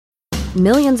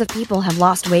Millions of people have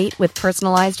lost weight with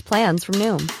personalized plans from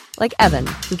Noom. Like Evan,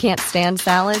 who can't stand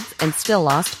salads and still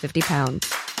lost 50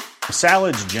 pounds.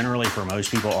 Salads generally for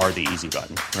most people are the easy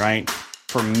button, right?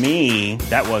 For me,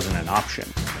 that wasn't an option.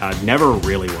 I never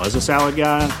really was a salad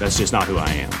guy. That's just not who I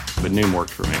am. But Noom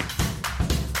worked for me.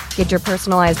 Get your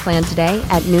personalized plan today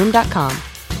at Noom.com.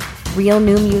 Real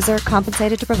Noom user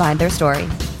compensated to provide their story.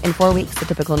 In 4 weeks, the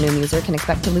typical Noom user can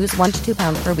expect to lose 1 to 2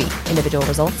 pounds per week. Individual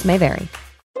results may vary.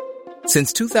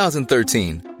 Since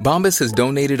 2013, Bombas has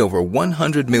donated over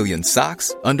 100 million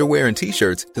socks, underwear, and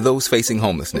T-shirts to those facing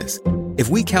homelessness. If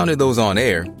we counted those on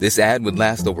air, this ad would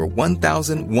last over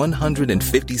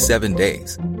 1,157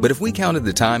 days. But if we counted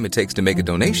the time it takes to make a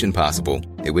donation possible,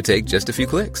 it would take just a few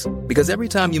clicks. Because every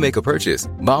time you make a purchase,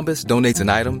 Bombas donates an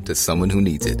item to someone who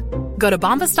needs it. Go to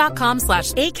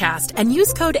bombas.com/ACAST and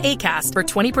use code ACAST for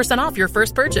 20% off your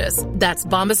first purchase. That's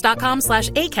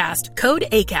bombas.com/ACAST, code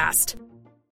ACAST.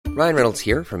 Ryan Reynolds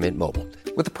here from Mint Mobile.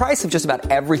 With the price of just about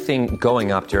everything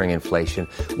going up during inflation,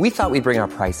 we thought we'd bring our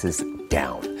prices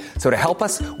down. So to help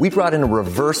us, we brought in a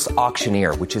reverse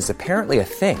auctioneer, which is apparently a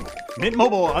thing. Mint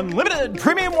Mobile Unlimited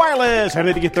Premium Wireless. How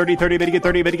to get 30, 30, bit to get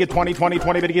 30, bit to get 20, 20,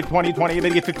 20, bit to get 20, 20, bit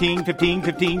to get 15, 15,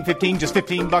 15, 15, just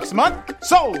 $15 a month?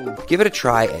 Sold! Give it a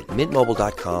try at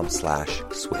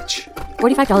mintmobile.com/switch.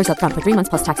 $45 up front for 3 months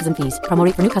plus taxes and fees. Promo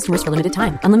rate for new customers for limited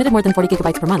time. Unlimited more than 40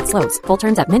 gigabytes per month. Slows full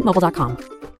terms at mintmobile.com.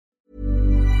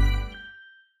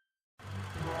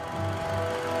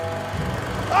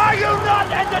 Are you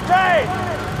not entertained?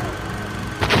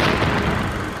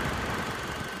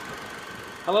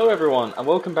 Hello everyone, and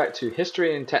welcome back to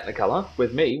History in Technicolor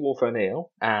with me, Wolf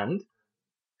O'Neill, and...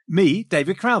 Me,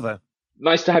 David Crowther.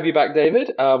 Nice to have you back,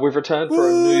 David. We've returned for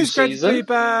a new it's great season. to be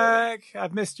back.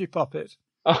 I've missed you, Poppet.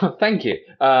 Oh, thank you.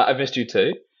 I've missed you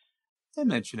too. Don't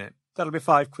mention it. That'll be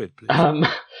 £5, please.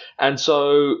 And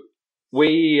so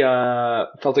we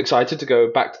felt excited to go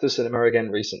back to the cinema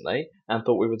again recently and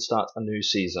thought we would start a new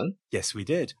season. Yes, we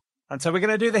did. And so we're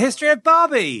going to do the history of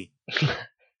Barbie.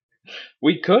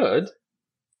 We could.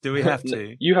 Do we have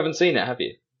to? You haven't seen it, have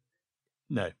you?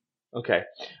 No. Okay.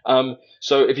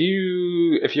 So if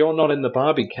you're not in the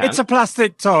Barbie camp... It's a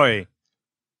plastic toy.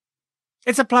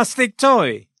 It's a plastic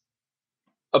toy.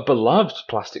 A beloved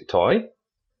plastic toy?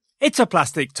 It's a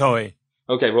plastic toy.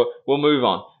 Okay, well, we'll move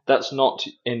on. That's not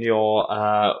in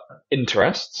your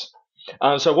interests.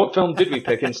 So what film did we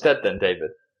pick instead then,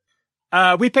 David?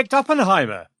 We picked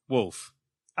Oppenheimer, Wolf,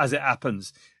 as it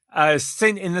happens.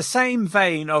 In the same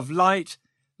vein of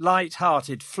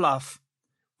light-hearted fluff,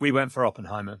 we went for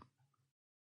Oppenheimer.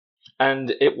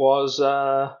 And it was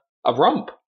a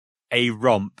romp. A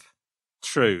romp.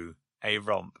 True, a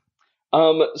romp.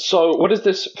 So what is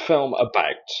this film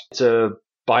about? It's a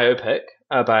biopic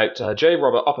about J.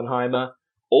 Robert Oppenheimer,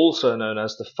 also known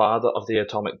as the father of the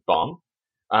atomic bomb.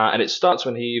 And it starts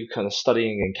when he's kind of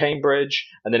studying in Cambridge,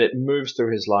 and then it moves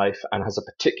through his life and has a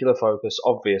particular focus,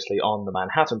 obviously, on the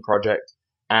Manhattan Project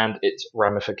and its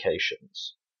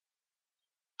ramifications.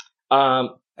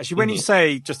 Actually, when you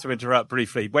say, just to interrupt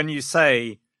briefly, when you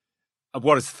say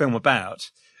what is the film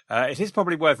about, it is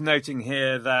probably worth noting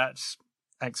here that,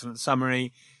 excellent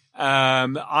summary,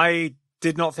 I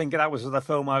did not think that was the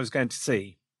film I was going to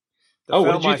see. The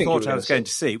film I thought I was going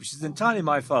to see, which is entirely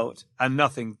my fault and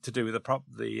nothing to do with the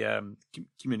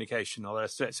communication or the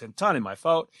rest of it, it's entirely my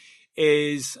fault,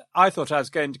 is I thought I was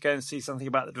going to go and see something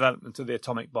about the development of the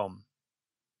atomic bomb.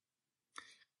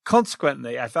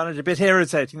 Consequently, I found it a bit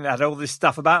irritating that I had all this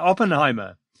stuff about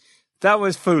Oppenheimer. That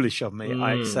was foolish of me.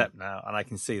 I accept now, and I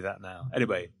can see that now.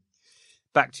 Anyway,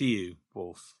 back to you,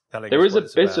 Wolf. There is a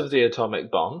bit of the atomic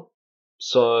bomb,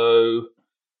 so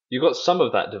you got some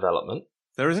of that development.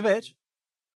 There is a bit.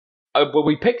 Well,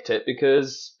 we picked it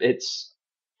because it's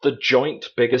the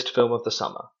joint biggest film of the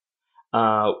summer.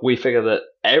 We figure that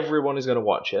everyone is going to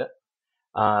watch it.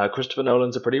 Christopher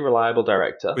Nolan's a pretty reliable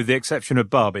director. With the exception of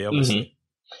Barbie, obviously. Mm-hmm.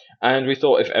 And we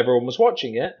thought if everyone was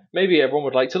watching it, maybe everyone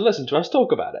would like to listen to us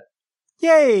talk about it.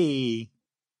 Yay!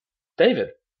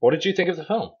 David, what did you think of the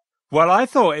film? Well, I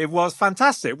thought it was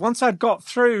fantastic. Once I'd got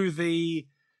through the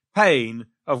pain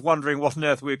of wondering what on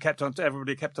earth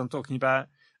everybody kept on talking about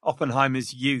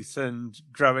Oppenheimer's youth and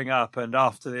growing up and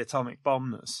after the atomic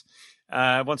bombness.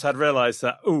 Once I'd realised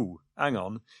that, hang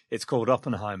on, it's called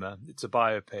Oppenheimer. It's a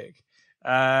biopic.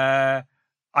 I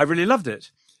really loved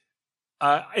it.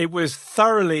 It was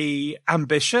thoroughly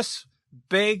ambitious,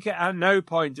 big. At no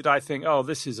point did I think,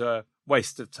 this is a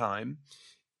waste of time.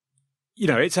 You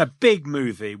know, it's a big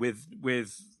movie with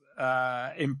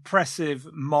impressive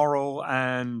moral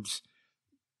and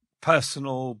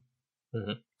personal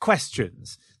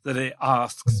questions that it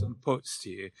asks and puts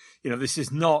to you. You know, this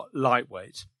is not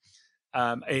lightweight.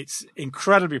 It's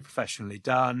incredibly professionally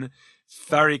done,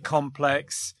 very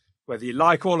complex. Whether you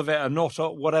like all of it or not,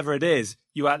 or whatever it is,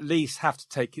 you at least have to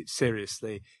take it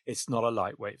seriously. It's not a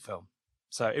lightweight film.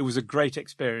 So it was a great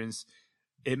experience.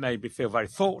 It made me feel very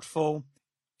thoughtful,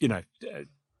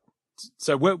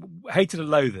 so we hated or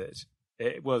loathed it.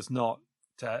 It was not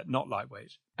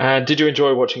lightweight. And did you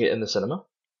enjoy watching it in the cinema?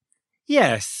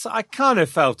 Yes, I kind of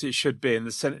felt it should be in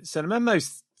the cinema.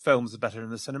 Most films are better in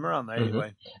the cinema, aren't they,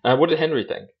 anyway? What did Henry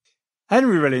think?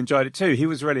 Henry really enjoyed it too. He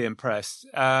was really impressed.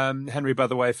 Henry, by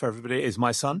the way, for everybody, is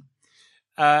my son.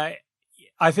 I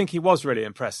think he was really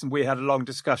impressed. And we had a long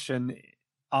discussion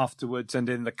afterwards and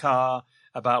in the car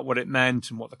about what it meant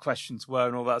and what the questions were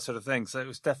and all that sort of thing. So it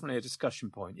was definitely a discussion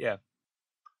point, yeah.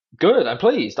 Good, I'm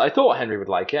pleased. I thought Henry would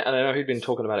like it, and I know he'd been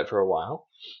talking about it for a while.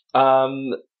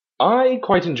 I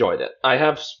quite enjoyed it. I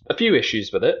have a few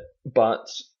issues with it, but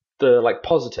the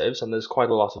positives, and there's quite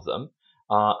a lot of them,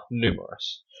 are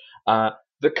numerous.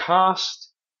 The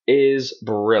cast is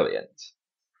brilliant.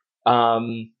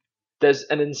 There's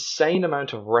an insane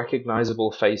amount of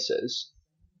recognizable faces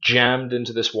jammed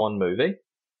into this one movie.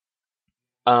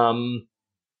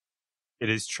 It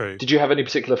is true. Did you have any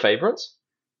particular favorites?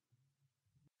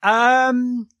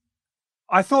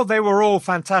 I thought they were all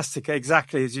fantastic,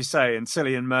 exactly as you say, and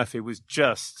Cillian Murphy was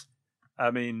just,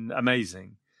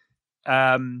 amazing.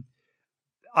 I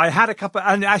had a couple,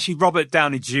 and actually Robert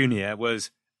Downey Jr.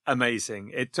 was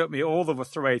amazing. It took me all the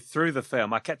way through the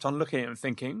film. I kept on looking at him and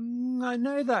thinking, I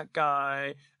know that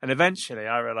guy. And eventually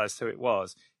I realized who it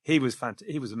was. He was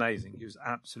he was amazing. He was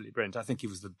absolutely brilliant. I think he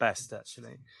was the best,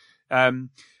 actually. I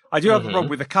do have a problem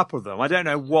with a couple of them. I don't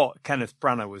know what Kenneth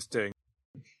Branagh was doing.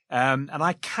 And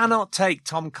I cannot take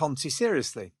Tom Conti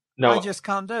seriously. No. I just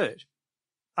can't do it.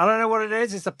 I don't know what it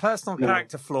is. It's a personal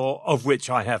character flaw, of which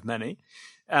I have many.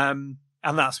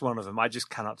 And that's one of them. I just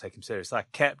cannot take him seriously. I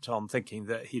kept on thinking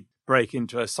that he'd break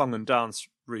into a song and dance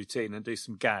routine and do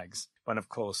some gags, when, of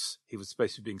course, he was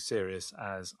supposed to be being serious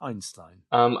as Einstein.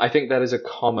 I think that is a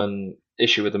common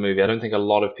issue with the movie. I don't think a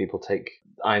lot of people take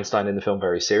Einstein in the film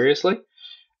very seriously.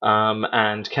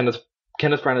 And Kenneth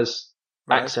Branagh's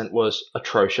accent was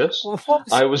atrocious. Well,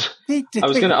 I was going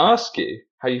to ask you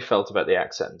how you felt about the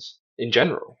accents in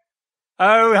general.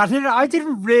 Oh, I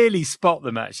didn't really spot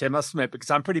them, actually, I must admit,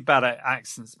 because I'm pretty bad at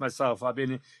accents myself. I've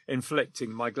been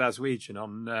inflicting my Glaswegian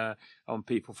on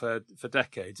people for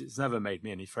decades. It's never made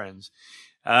me any friends.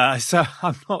 So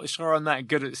I'm not sure I'm that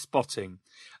good at spotting.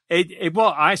 I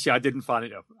didn't find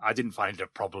it a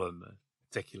problem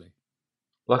particularly.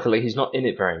 Luckily, he's not in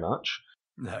it very much.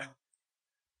 No.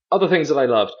 Other things that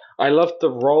I loved the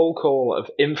roll call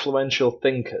of influential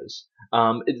thinkers.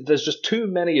 There's just too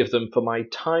many of them for my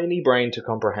tiny brain to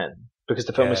comprehend because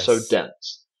the film is so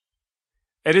dense.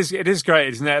 It is great,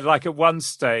 isn't it? Like at one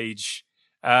stage,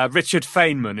 Richard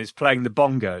Feynman is playing the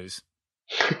bongos.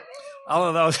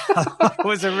 Oh, that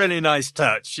was a really nice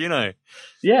touch,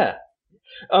 Yeah.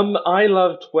 I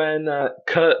loved when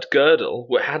Kurt Gödel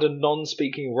had a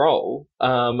non-speaking role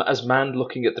as man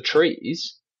looking at the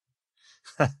trees.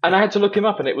 And I had to look him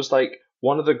up, and it was like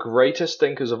one of the greatest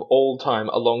thinkers of all time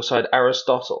alongside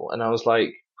Aristotle. And I was like,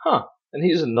 huh. And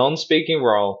he's a non-speaking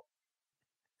role.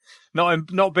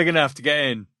 Not big enough to get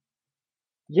in.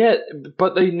 Yeah,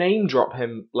 but they name drop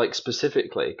him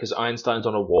specifically because Einstein's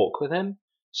on a walk with him.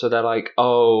 So they're like,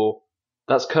 oh,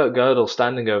 that's Kurt Gödel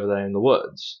standing over there in the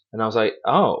woods. And I was like,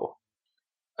 oh.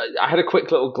 I had a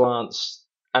quick little glance,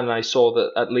 and I saw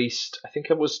that at least, I think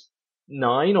it was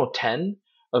 9 or 10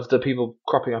 of the people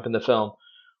cropping up in the film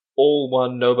all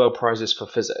won Nobel Prizes for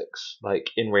physics,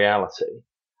 in reality,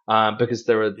 because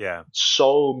there are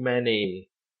so many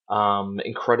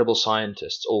incredible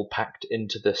scientists all packed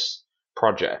into this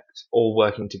project, all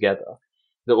working together,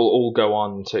 that will all go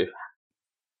on to...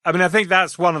 I think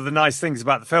that's one of the nice things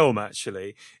about the film,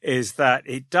 actually, is that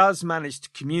it does manage to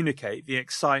communicate the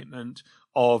excitement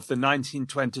of the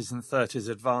 1920s and 30s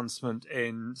advancement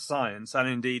in science, and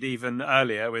indeed even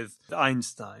earlier with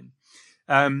Einstein.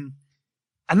 And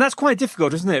that's quite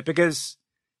difficult, isn't it? Because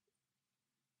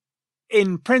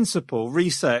in principle,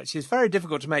 research is very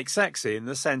difficult to make sexy in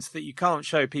the sense that you can't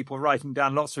show people writing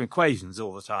down lots of equations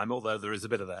all the time, although there is a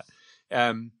bit of that.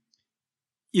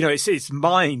 It's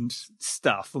mind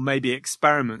stuff, or maybe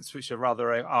experiments which are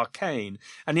rather arcane.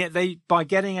 And yet by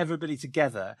getting everybody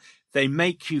together, they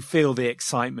make you feel the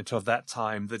excitement of that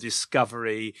time, the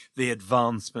discovery, the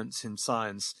advancements in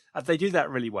science. They do that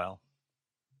really well.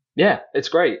 Yeah, it's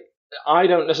great. I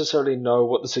don't necessarily know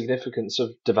what the significance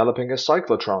of developing a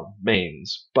cyclotron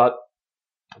means, but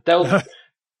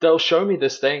they'll show me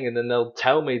this thing, and then they'll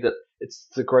tell me that it's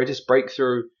the greatest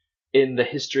breakthrough in the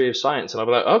history of science. And I'll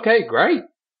be like, okay, great.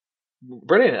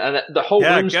 brilliant. And the whole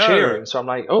room's cheering, so I'm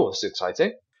like, oh, this is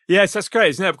exciting. Yes, that's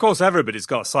great. Now, of course, everybody's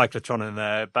got a cyclotron in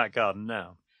their back garden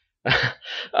now.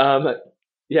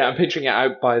 Yeah, I'm picturing it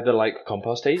out by the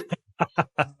compost heap.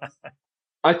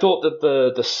 I thought that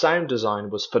the sound design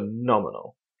was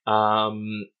phenomenal.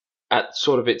 At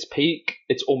sort of its peak,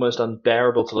 it's almost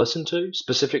unbearable to listen to,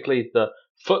 specifically the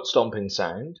foot stomping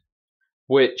sound,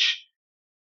 which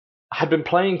had been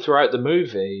playing throughout the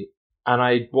movie, and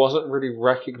I wasn't really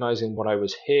recognizing what I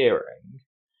was hearing.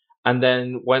 And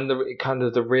then when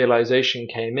the realization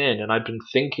came in, and I'd been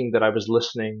thinking that I was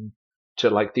listening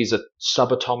to these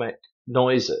subatomic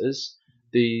noises,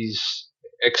 these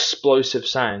explosive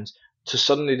sounds, to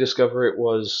suddenly discover it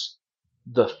was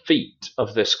the feet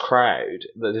of this crowd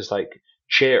that is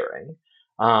cheering.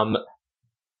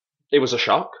 It was a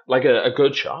shock, a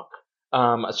good shock.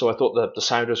 So I thought that the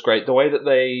sound was great. The way that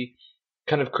they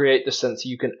kind of create the sense that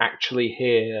you can actually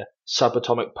hear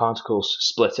subatomic particles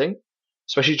splitting,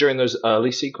 especially during those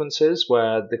early sequences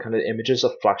where the kind of images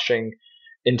are flashing,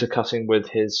 intercutting with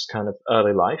his kind of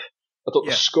early life. I thought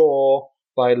the score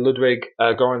by Ludwig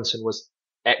Göransson was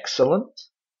excellent.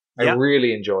 I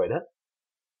really enjoyed it.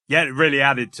 Yeah, it really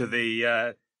added to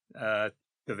the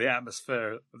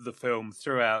atmosphere of the film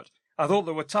throughout. I thought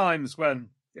there were times when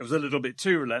it was a little bit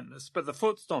too relentless, but the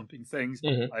foot stomping things,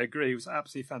 I agree, was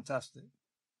absolutely fantastic.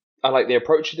 I like the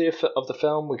approach of the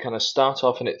film. We kind of start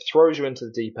off and it throws you into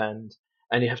the deep end,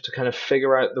 and you have to kind of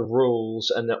figure out the rules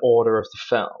and the order of the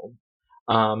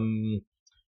film.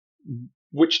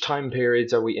 Which time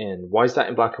periods are we in? Why is that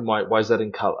in black and white? Why is that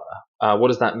in color? What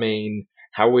does that mean?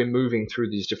 How are we moving through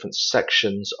these different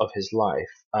sections of his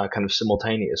life kind of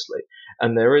simultaneously?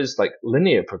 And there is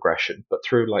linear progression, but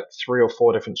through 3 or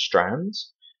 4 different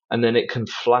strands, and then it can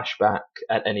flash back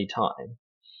at any time.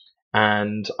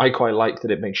 And I quite like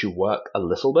that it makes you work a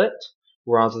little bit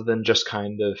rather than just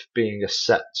kind of being a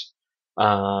set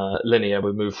linear.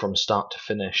 We move from start to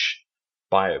finish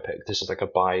biopic. This is a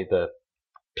by the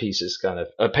pieces kind of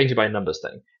a painted by numbers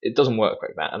thing. It doesn't work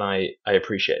like that, and I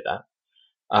appreciate that.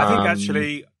 I think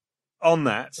actually on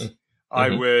that, I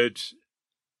would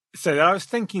say that I was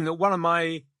thinking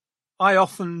that I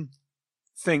often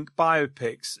think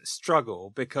biopics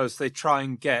struggle because they try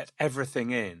and get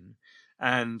everything in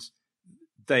and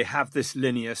they have this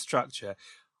linear structure.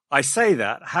 I say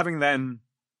that, having then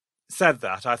said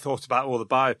that, I thought about all the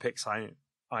biopics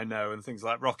I know and things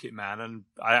like Rocket Man, and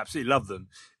I absolutely love them.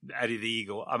 Eddie the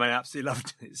Eagle, I absolutely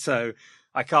loved it. So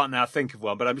I can't now think of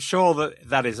one, but I'm sure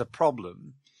that is a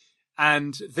problem.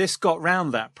 And this got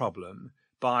round that problem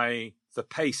by the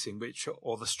pacing,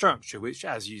 or the structure, which,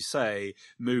 as you say,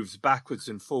 moves backwards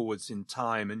and forwards in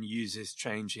time and uses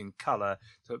changing colour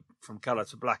from colour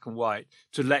to black and white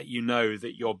to let you know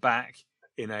that you're back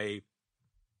in a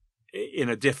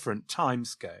different time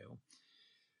scale.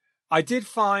 I did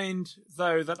find,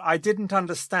 though, that I didn't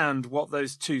understand what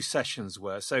those 2 sessions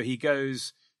were. So he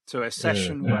goes to a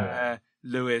session where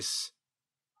Louis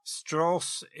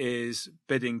Strauss is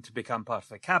bidding to become part of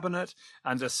the cabinet,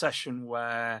 and a session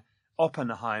where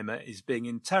Oppenheimer is being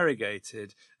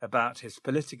interrogated about his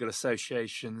political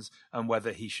associations and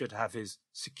whether he should have his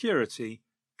security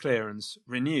clearance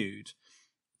renewed.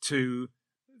 2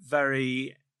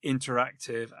 very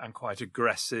interactive and quite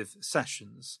aggressive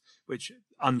sessions, which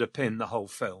underpin the whole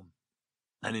film,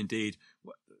 and indeed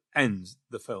ends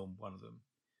the film, one of them.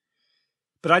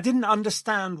 But I didn't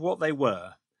understand what they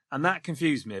were, and that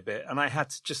confused me a bit, and I had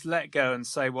to just let go and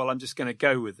say, well, I'm just going to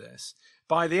go with this.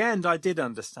 By the end, I did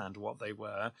understand what they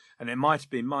were, and it might have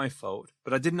been my fault,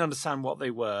 but I didn't understand what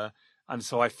they were, and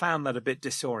so I found that a bit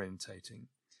disorientating.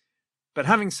 But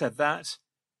having said that,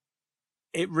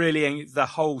 the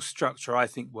whole structure, I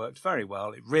think, worked very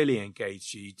well. It really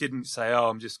engaged you. You didn't say, oh,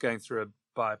 I'm just going through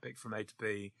a biopic from A to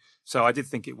B. So I did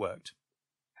think it worked.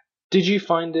 Did you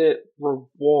find it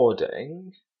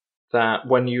rewarding that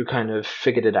when you kind of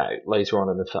figured it out later on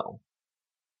in the film?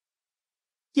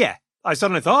 Yeah. I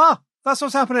suddenly thought, that's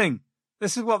what's happening.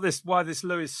 This is why this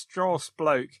Louis Strauss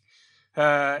bloke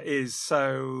is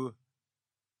so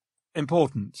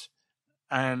important.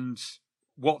 And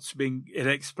it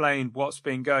explained what's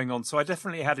been going on. So I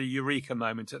definitely had a eureka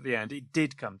moment at the end. It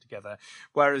did come together.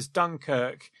 Whereas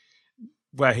Dunkirk,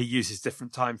 where he uses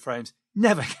different time frames,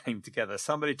 never came together.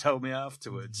 Somebody told me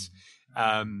afterwards,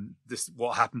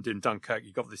 what happened in Dunkirk,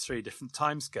 you got these 3 different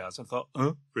time scales. I thought,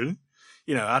 oh, really?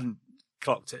 I hadn't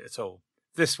clocked it at all.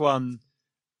 This one,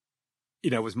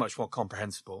 was much more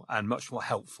comprehensible and much more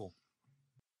helpful.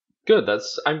 Good.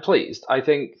 I'm pleased. I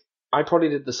think I probably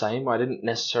did the same. I didn't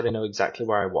necessarily know exactly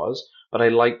where I was, but I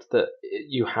liked that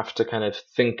you have to kind of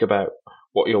think about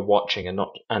what you're watching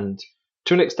and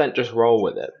to an extent, just roll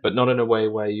with it, but not in a way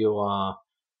where you are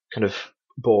kind of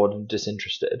bored and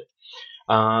disinterested.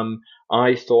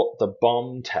 I thought the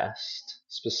bomb test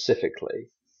specifically,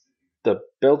 the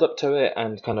build up to it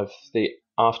and kind of the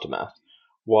aftermath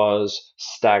was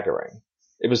staggering.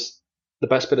 It was the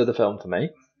best bit of the film for me.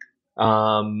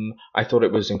 I thought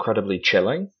it was incredibly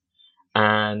chilling,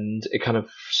 and it kind of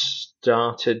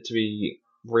started to be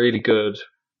really good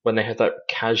when they had that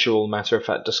casual,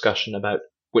 matter-of-fact discussion about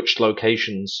which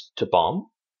locations to bomb.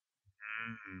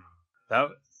 That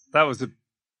was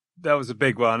a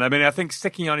big one. I mean, I think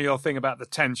sticking on your thing about the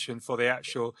tension for the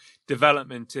actual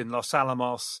development in Los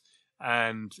Alamos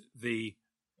and the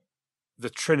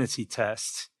Trinity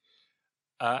test,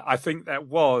 I think that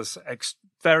was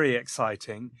very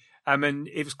exciting. I mean,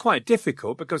 it was quite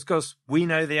difficult because, of course, we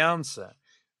know the answer.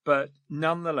 But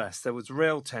nonetheless, there was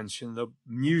real tension. The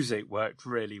music worked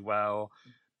really well.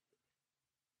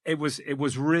 It was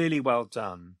really well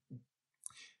done.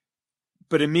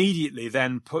 But immediately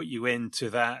then put you into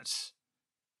that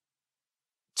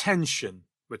tension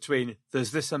between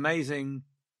there's this amazing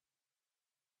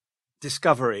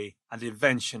discovery and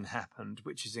invention happened,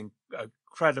 which is an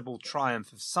incredible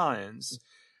triumph of science,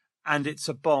 and it's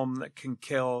a bomb that can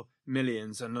kill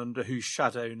millions and under whose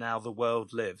shadow now the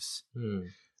world lives.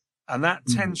 And that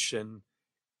tension,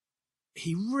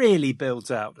 he really builds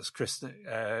out as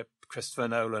Christopher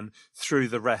Nolan through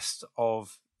the rest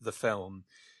of the film.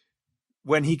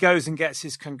 When he goes and gets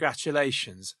his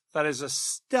congratulations, that is a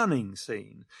stunning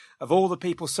scene of all the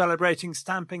people celebrating,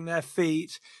 stamping their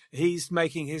feet. He's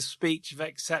making his speech of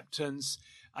acceptance,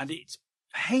 and it's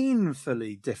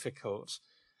painfully difficult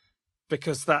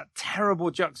because that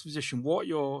terrible juxtaposition, what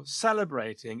you're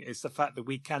celebrating is the fact that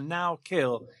we can now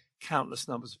kill countless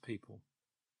numbers of people.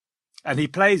 And he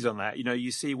plays on that. You know,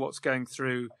 you see what's going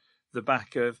through the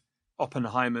back of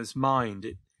Oppenheimer's mind.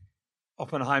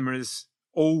 Oppenheimer is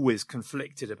always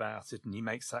conflicted about it, and he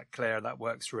makes that clear. That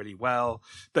works really well.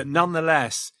 But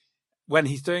nonetheless, when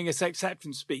he's doing his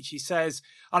acceptance speech, he says,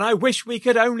 and I wish we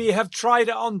could only have tried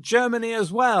it on Germany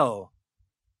as well,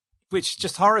 which is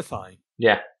just horrifying.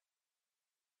 Yeah.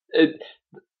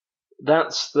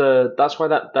 That's why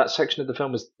that section of the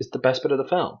film is the best bit of the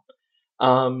film.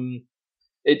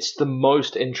 It's the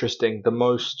most interesting, the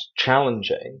most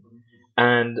challenging,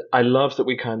 and I love that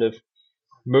we kind of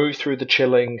move through the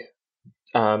chilling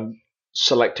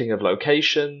selecting of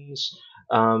locations,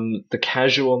 the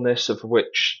casualness of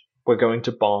which we're going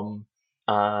to bomb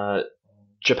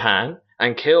Japan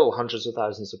and kill hundreds of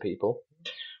thousands of people.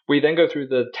 We then go through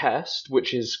the test,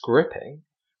 which is gripping.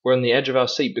 We're on the edge of our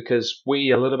seat because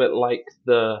we, a little bit like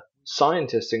the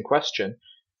scientists in question,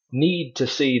 need to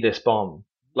see this bomb.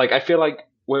 Like, I feel like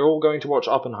we're all going to watch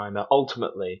Oppenheimer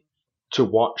ultimately to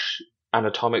watch an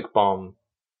atomic bomb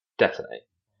detonate.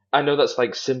 I know that's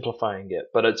like simplifying it,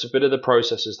 but it's a bit of the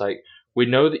process is like, we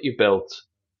know that you built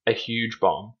a huge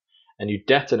bomb and you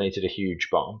detonated a huge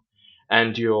bomb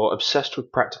and you're obsessed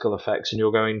with practical effects and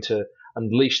you're going to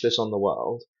unleash this on the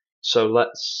world. So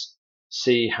let's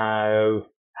see how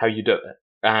you do it.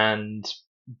 And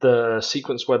the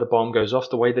sequence where the bomb goes off,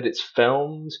 the way that it's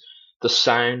filmed, the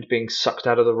sound being sucked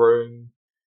out of the room,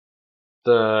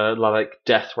 the like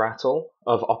death rattle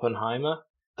of Oppenheimer,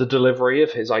 the delivery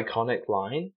of his iconic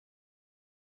line,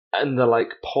 and the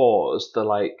like pause, the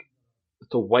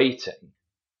waiting.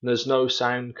 There's no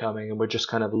sound coming and we're just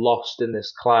kind of lost in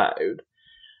this cloud.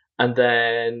 And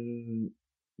then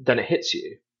it hits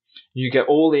you. You get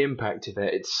all the impact of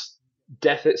it. It's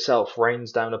death itself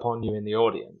rains down upon you in the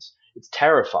audience. It's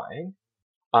terrifying.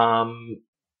 I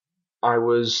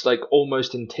was like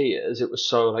almost in tears. It was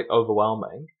so like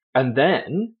overwhelming. And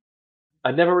then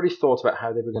I never really thought about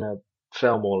how they were going to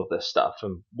film all of this stuff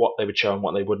and what they would show and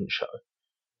what they wouldn't show.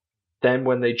 Then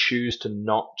when they choose to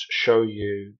not show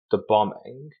you the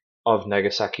bombing of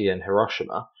Nagasaki and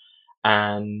Hiroshima,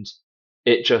 and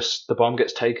the bomb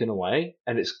gets taken away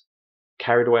and it's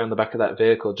carried away on the back of that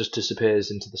vehicle, just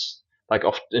disappears into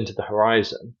off into the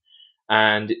horizon,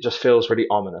 and it just feels really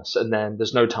ominous. And then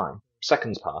there's no time.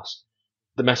 Seconds pass.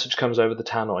 The message comes over the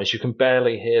tannoys. You can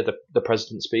barely hear the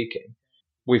president speaking.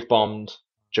 We've bombed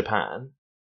Japan.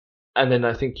 And then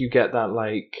I think you get that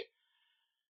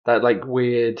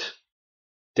weird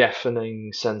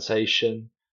deafening sensation,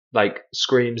 like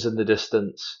screams in the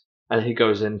distance, and he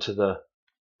goes into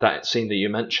that scene that you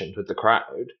mentioned with the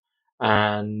crowd,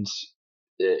 and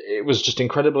it was just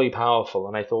incredibly powerful.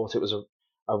 And I thought it was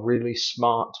a really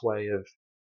smart way of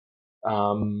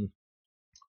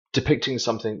depicting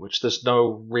something which there's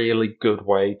no really good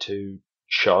way to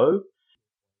show.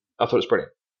 I thought it was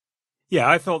brilliant. Yeah,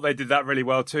 I thought they did that really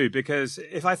well too, because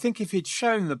if he'd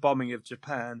shown the bombing of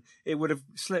Japan, it would have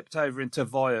slipped over into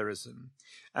voyeurism.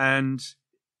 And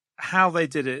how they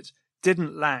did it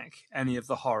didn't lack any of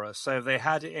the horror. So they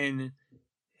had in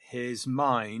his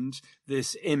mind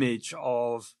this image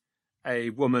of a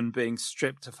woman being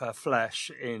stripped of her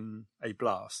flesh in a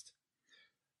blast.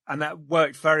 And that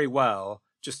worked very well,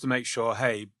 just to make sure,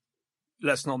 hey,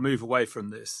 let's not move away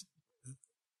from this.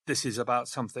 This is about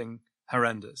something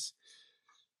horrendous.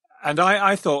 And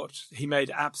I thought he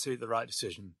made absolutely the right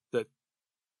decision, that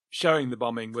showing the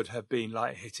bombing would have been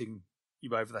like hitting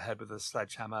you over the head with a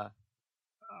sledgehammer.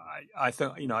 I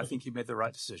think he made the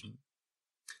right decision.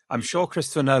 I'm sure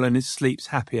Christopher Nolan sleeps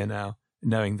happier now,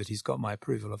 knowing that he's got my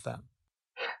approval of that.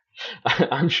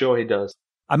 I'm sure he does.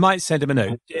 I might send him a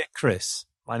note. Dear Chris,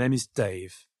 my name is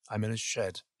Dave. I'm in a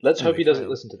shed. Let's hope he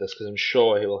doesn't listen to this, because I'm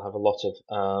sure he will have a lot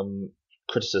of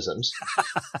criticisms.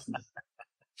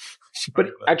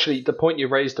 But actually, the point you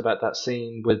raised about that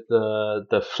scene with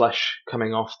the flesh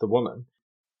coming off the woman,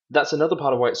 that's another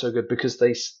part of why it's so good, because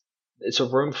it's a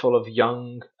room full of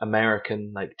young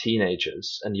American like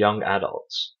teenagers and young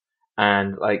adults,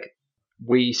 and like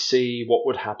we see what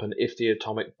would happen if the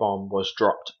atomic bomb was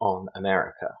dropped on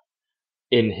America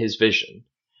in his vision,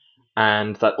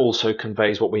 and that also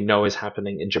conveys what we know is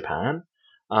happening in Japan.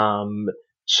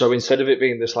 So instead of it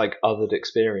being this like othered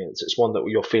experience, it's one that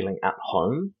you're feeling at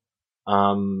home.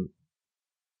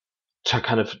 To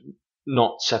kind of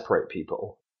not separate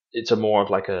people. It's a more of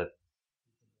like I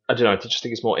don't know, I just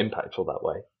think it's more impactful that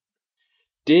way.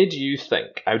 Did you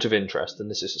think, out of interest, and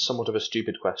this is somewhat of a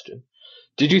stupid question,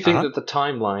 did you think that the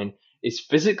timeline is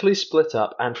physically split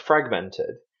up and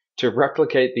fragmented to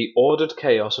replicate the ordered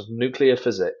chaos of nuclear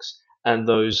physics and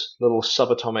those little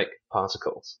subatomic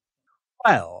particles?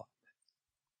 Well,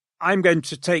 I'm going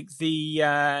to take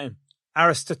the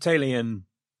Aristotelian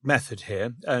method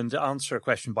here and answer a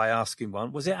question by asking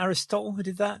one. Was it Aristotle who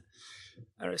did that?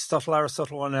 Aristotle,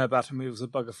 I know about him. He was a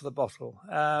bugger for the bottle.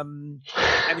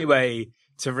 Anyway,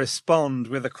 to respond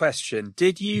with a question,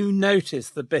 did you notice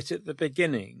the bit at the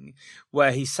beginning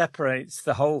where he separates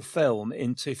the whole film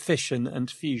into fission and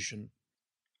fusion?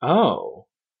 Oh.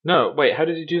 No, wait, how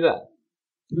did he do that?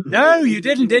 No, you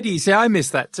didn't, did you? See, I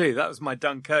missed that too. That was my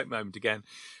Dunkirk moment again.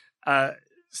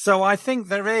 So I think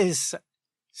there is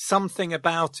something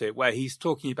about it where he's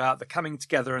talking about the coming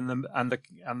together and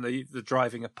the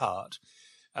driving apart,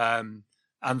 and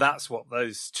that's what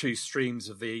those two streams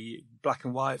of the black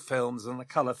and white films and the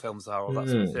color films are. All that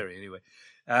sort of theory, anyway.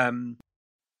 And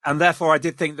therefore, I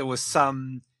did think there was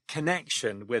some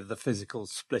connection with the physical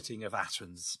splitting of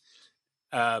atoms.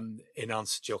 In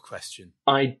answer to your question,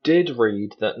 I did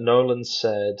read that Nolan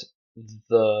said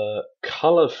the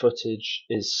color footage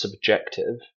is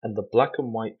subjective and the black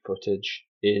and white footage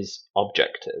is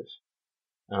objective,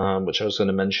 which I was going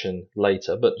to mention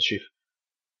later, but you've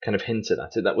kind of hinted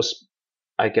at it. That was,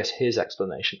 I guess, his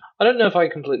explanation. I don't know if I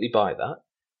completely buy that,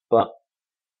 but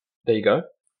there you go.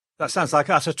 That sounds like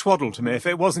utter twaddle to me. If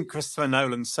it wasn't Christopher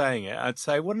Nolan saying it, I'd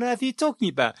say, what on earth are you talking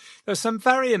about? There are some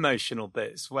very emotional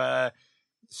bits where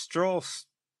Strauss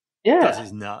does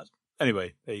his nut.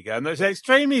 Anyway, there you go. And that's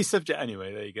extremely subject.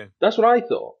 Anyway, there you go. That's what I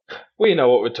thought. We know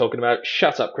what we're talking about.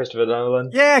 Shut up, Christopher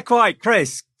Nolan. Yeah, quite,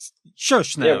 Chris.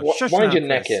 Shush now. Yeah, Shush wind now, your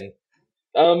neck Chris.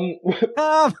 in.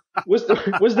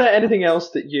 Was there anything else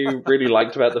that you really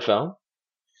liked about the film?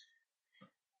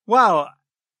 Well,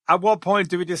 at what point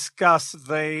do we discuss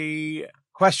the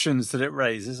questions that it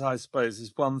raises? I suppose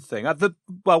is one thing.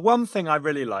 One thing I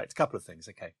really liked. A couple of things.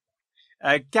 Okay,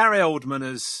 Gary Oldman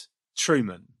as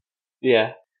Truman.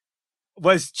 Yeah.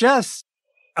 Was just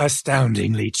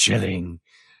astoundingly chilling.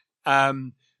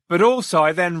 But also,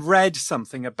 I then read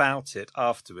something about it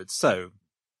afterwards. So,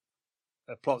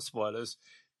 plot spoilers.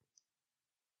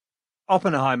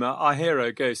 Oppenheimer, our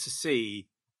hero, goes to see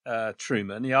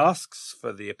Truman. He asks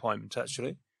for the appointment,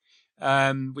 actually,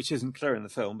 which isn't clear in the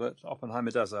film, but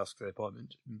Oppenheimer does ask for the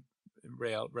appointment in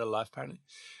real life, apparently.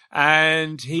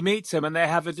 And he meets him, and they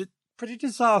have a pretty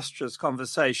disastrous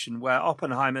conversation where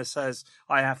Oppenheimer says,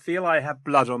 I feel I have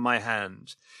blood on my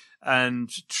hand. And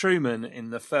Truman in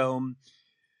the film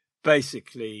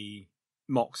basically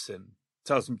mocks him,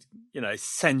 tells him,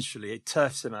 essentially, it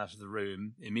turfs him out of the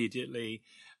room immediately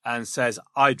and says,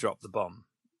 I dropped the bomb,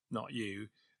 not you.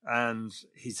 And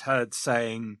he's heard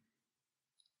saying,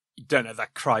 you don't have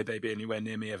that crybaby anywhere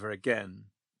near me ever again.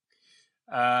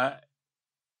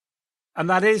 And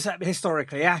that is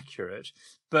historically accurate,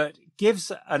 but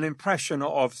gives an impression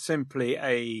of simply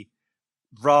a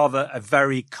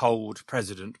very cold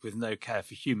president with no care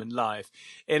for human life.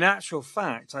 In actual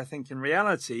fact, I think in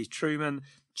reality, Truman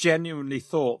genuinely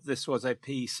thought this was a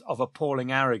piece of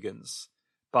appalling arrogance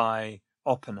by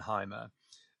Oppenheimer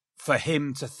for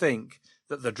him to think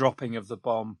that the dropping of the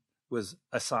bomb was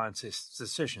a scientist's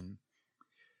decision.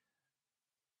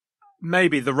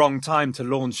 Maybe the wrong time to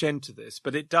launch into this,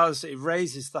 but it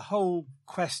raises the whole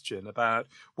question about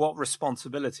what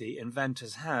responsibility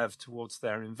inventors have towards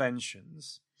their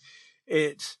inventions.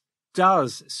 It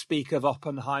does speak of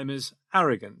Oppenheimer's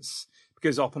arrogance,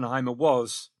 because Oppenheimer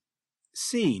was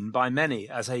seen by many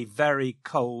as a very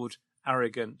cold,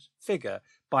 arrogant figure.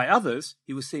 By others,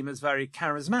 he was seen as very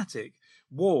charismatic,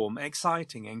 warm,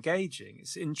 exciting, engaging.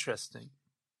 It's interesting.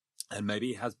 And maybe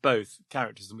he has both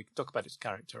characters, and we can talk about his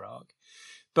character arc.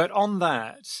 But on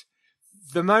that,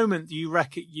 the moment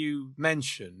you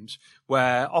mentioned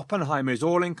where Oppenheimer is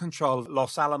all in control of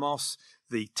Los Alamos,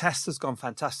 the test has gone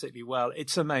fantastically well.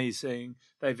 It's amazing.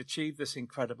 They've achieved this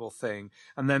incredible thing.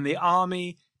 And then the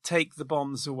army take the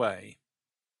bombs away.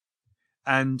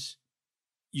 And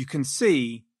you can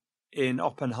see in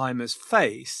Oppenheimer's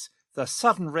face the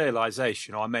sudden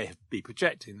realization, or I may be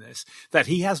projecting this, that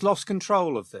he has lost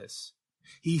control of this.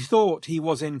 He thought he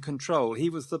was in control. He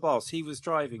was the boss. He was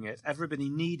driving it. Everybody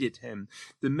needed him.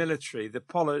 The military, the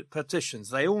politicians,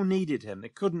 they all needed him. They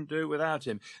couldn't do it without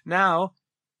him. Now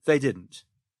they didn't.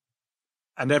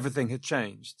 And everything had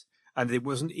changed. And it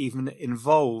wasn't even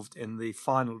involved in the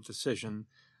final decision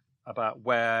about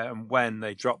where and when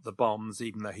they dropped the bombs,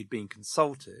 even though he'd been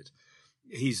consulted.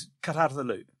 He's cut out of the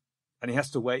loop. And he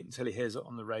has to wait until he hears it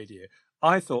on the radio.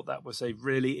 I thought that was a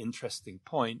really interesting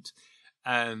point.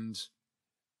 And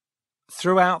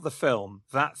throughout the film,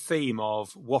 that theme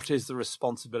of what is the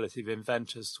responsibility of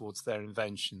inventors towards their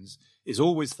inventions is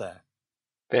always there.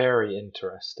 Very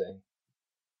interesting.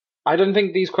 I don't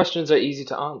think these questions are easy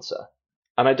to answer.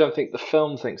 And I don't think the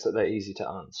film thinks that they're easy to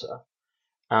answer.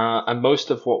 And most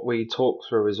of what we talk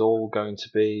through is all going to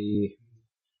be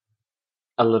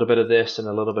a little bit of this and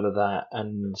a little bit of that.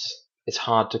 And it's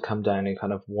hard to come down in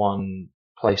kind of one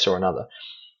place or another.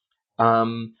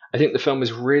 I think the film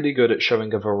is really good at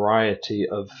showing a variety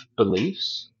of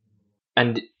beliefs,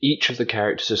 and each of the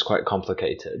characters is quite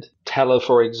complicated. Teller,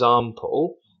 for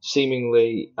example,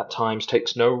 seemingly at times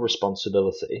takes no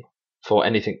responsibility for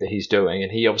anything that he's doing,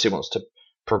 and he obviously wants to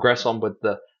progress on with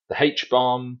the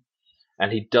H-bomb,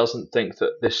 and he doesn't think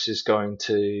that this is going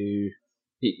to,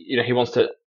 he wants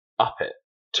to up it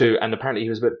to, and apparently he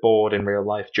was a bit bored in real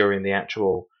life during the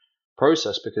actual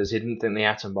process because he didn't think the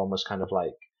atom bomb was kind of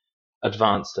like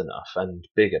advanced enough and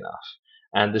big enough.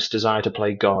 And this desire to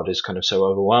play God is kind of so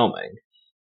overwhelming.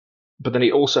 But then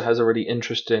he also has a really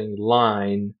interesting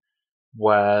line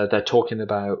where they're talking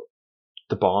about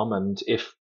the bomb and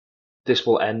if this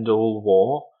will end all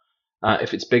war,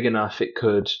 if it's big enough, it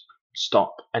could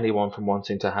stop anyone from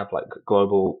wanting to have like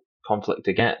global conflict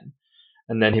again.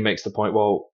 And then he makes the point,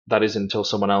 well, that is until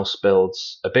someone else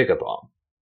builds a bigger bomb.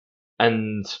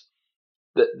 And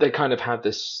they kind of have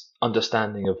this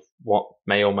understanding of what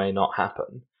may or may not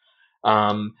happen.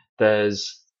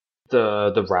 There's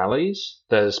the rallies,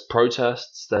 there's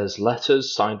protests, there's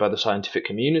letters signed by the scientific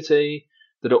community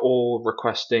that are all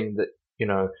requesting that,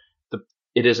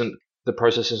 the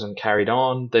process isn't carried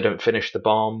on, they don't finish the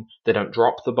bomb, they don't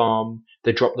drop the bomb,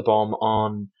 they drop the bomb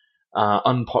on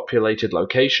unpopulated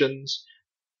locations.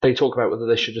 They talk about whether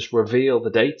they should just reveal the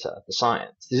data, the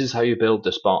science. This is how you build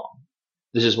this bomb.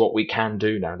 This is what we can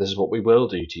do now. This is what we will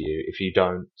do to you if you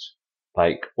don't,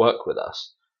 work with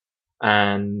us.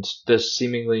 And there's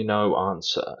seemingly no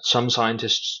answer. Some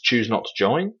scientists choose not to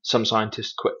join. Some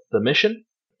scientists quit the mission.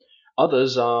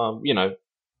 Others are,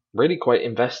 really quite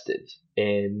invested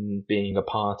in being a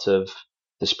part of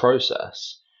this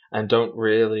process and don't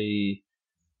really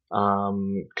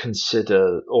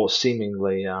consider or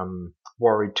seemingly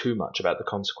worry too much about the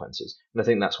consequences. And I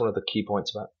think that's one of the key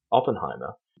points about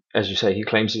Oppenheimer. As you say, he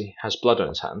claims he has blood on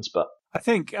his hands, but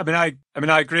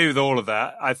I agree with all of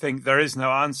that. I think there is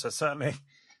no answer. Certainly,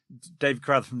 David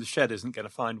Carruthers from The Shed isn't going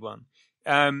to find one.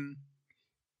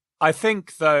 I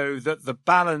think, though, that the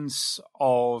balance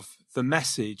of the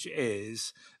message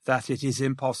is that it is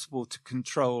impossible to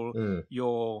control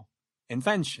your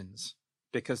inventions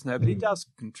because nobody does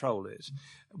control it.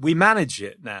 We manage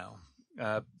it now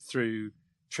through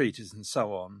treaties and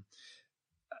so on.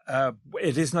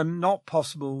 It is not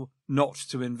possible not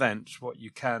to invent what you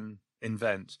can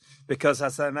invent because,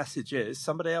 as their message is,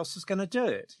 somebody else is going to do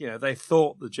it. They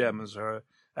thought the Germans were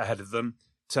ahead of them.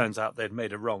 Turns out they'd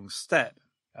made a wrong step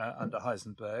under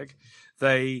Heisenberg.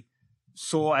 They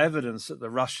saw evidence that the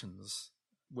Russians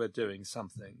were doing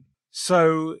something.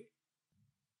 So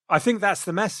I think that's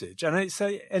the message. And it's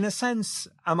in a sense,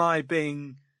 am I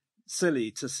being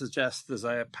silly to suggest there's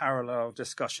a parallel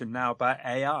discussion now about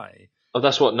AI. Oh,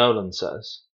 that's what Nolan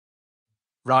says.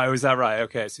 Right, oh, is that right?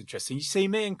 Okay, it's interesting. You see,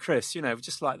 me and Chris,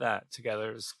 just like that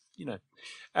together,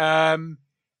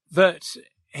 that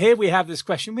here we have this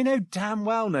question. We know damn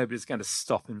well nobody's going to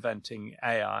stop inventing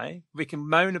AI. We can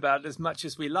moan about it as much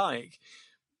as we like.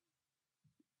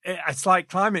 It's like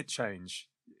climate change.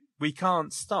 We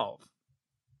can't stop.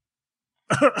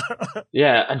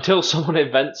 Yeah, until someone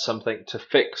invents something to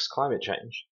fix climate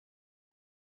change.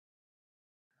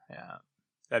 Yeah.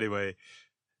 Anyway,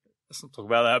 let's not talk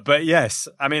about that. But yes,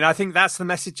 I mean, I think that's the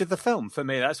message of the film. For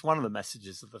me, that's one of the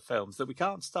messages of the films, that we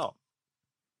can't stop.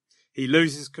 He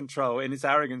loses control. In his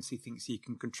arrogance, he thinks he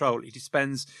can control. He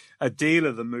spends a deal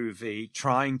of the movie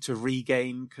trying to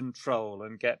regain control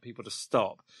and get people to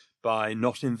stop by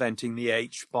not inventing the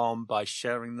H-bomb, by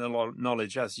sharing the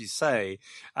knowledge, as you say,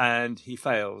 and he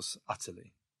fails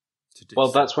utterly to do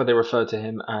so. That's why they refer to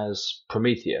him as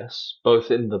Prometheus, both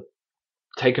in the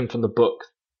taken from the book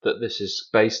that this is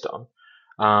based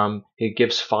on. He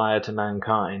gives fire to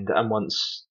mankind, and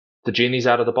once the genie's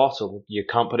out of the bottle, you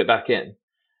can't put it back in,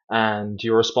 and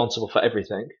you're responsible for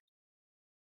everything.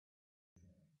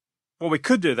 What we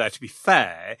could do, though, to be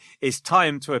fair, is tie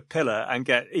him to a pillar and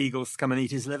get eagles to come and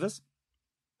eat his livers.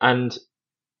 And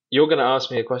you're going to ask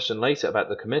me a question later about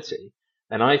the committee,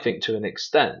 and I think to an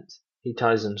extent he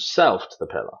ties himself to the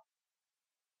pillar.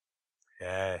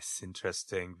 Yes,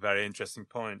 interesting. Very interesting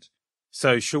point.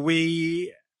 So shall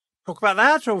we talk about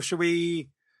that, or shall we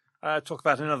talk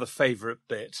about another favourite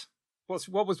bit?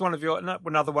 What was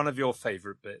another one of your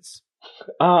favourite bits?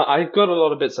 I've got a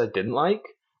lot of bits I didn't like.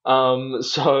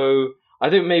 So I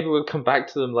think maybe we'll come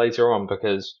back to them later on,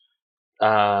 because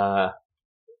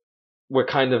we're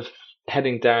kind of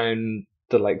heading down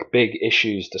the big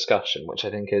issues discussion, which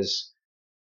I think is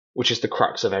the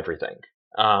crux of everything.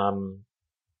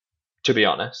 To be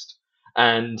honest.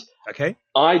 And okay,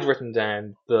 I'd written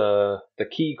down the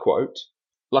key quote.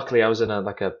 Luckily, I was in a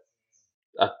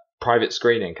private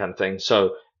screening kind of thing,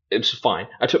 so it was fine.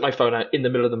 I took my phone out in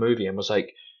the middle of the movie and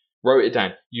wrote it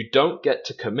down. You don't get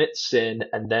to commit sin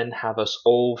and then have us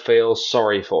all feel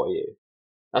sorry for you.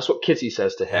 That's what Kitty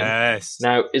says to him. Yes.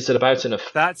 Now, is it about an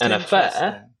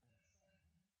affair?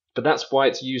 But that's why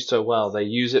it's used so well. They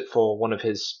use it for one of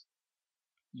his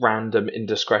random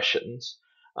indiscretions.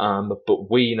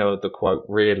 But we know the quote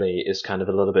really is kind of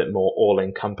a little bit more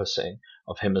all-encompassing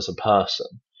of him as a person.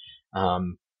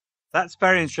 That's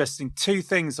very interesting. Two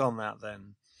things on that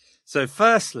then. So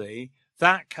firstly,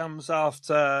 that comes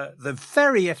after the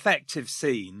very effective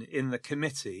scene in the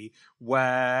committee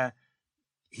where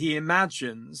he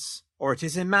imagines, or it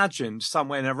is imagined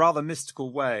somewhere in a rather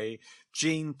mystical way,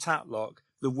 Jean Tatlock,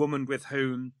 the woman with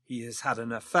whom he has had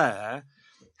an affair,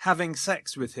 having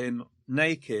sex with him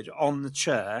naked on the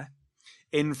chair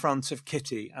in front of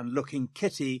Kitty and looking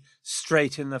Kitty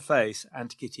straight in the face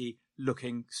and Kitty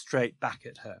looking straight back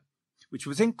at her, which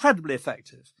was incredibly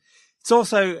effective. It's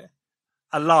also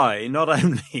a lie, not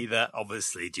only that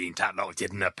obviously Jean Tatlock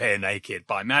didn't appear naked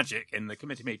by magic in the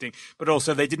committee meeting, but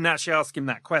also they didn't actually ask him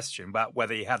that question about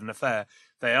whether he had an affair.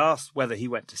 They asked whether he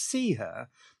went to see her,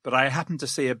 but I happened to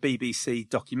see a BBC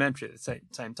documentary at the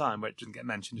same time where it didn't get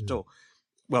mentioned at all.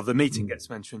 Well, the meeting gets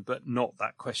mentioned, but not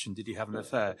that question, did he have an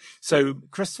affair? So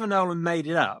Christopher Nolan made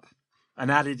it up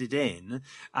and added it in,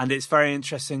 and it's very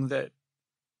interesting that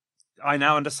I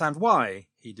now understand why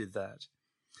he did that.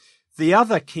 The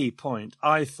other key point,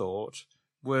 I thought,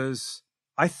 was,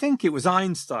 I think it was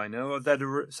Einstein, or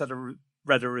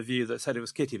read a review that said it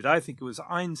was Kitty, but I think it was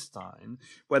Einstein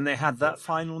when they had that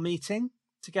final meeting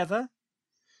together.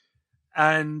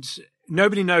 And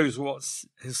nobody knows what's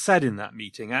said in that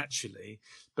meeting, actually,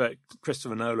 but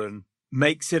Christopher Nolan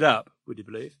makes it up, would you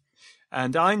believe?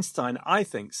 And Einstein, I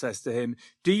think, says to him,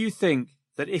 do you think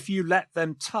that if you let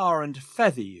them tar and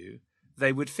feather you,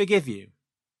 they would forgive you?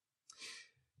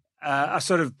 A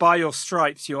sort of by your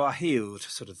stripes you are healed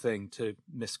sort of thing, to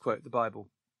misquote the Bible.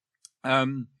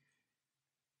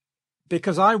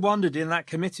 Because I wondered in that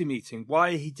committee meeting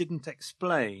why he didn't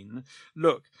explain,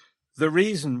 look, the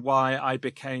reason why I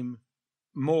became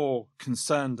more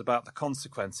concerned about the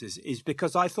consequences is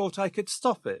because I thought I could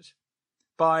stop it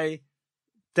by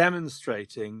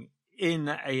demonstrating in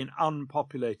an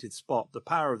unpopulated spot the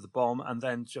power of the bomb, and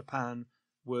then Japan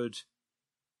would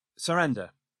surrender.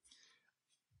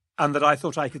 And that I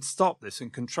thought I could stop this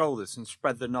and control this and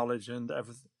spread the knowledge and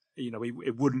everything.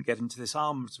 It wouldn't get into this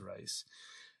arms race.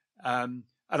 And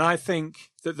I think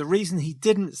that the reason he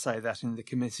didn't say that in the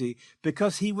committee,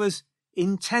 because he was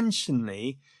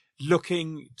intentionally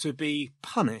looking to be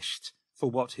punished for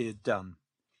what he had done.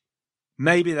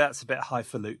 Maybe that's a bit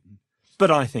highfalutin, But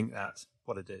I think that's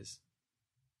what it is.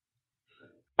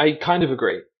 I kind of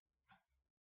agree.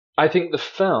 I think the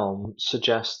film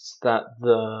suggests that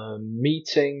the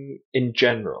meeting in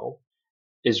general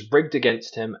is rigged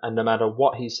against him, and no matter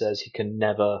what he says, he can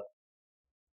never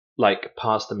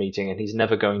pass the meeting, and he's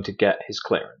never going to get his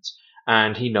clearance,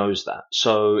 and he knows that.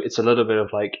 So it's a little bit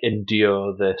of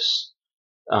endure this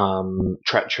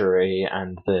treachery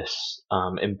and this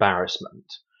embarrassment.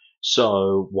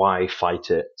 So why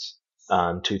fight it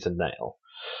tooth and nail?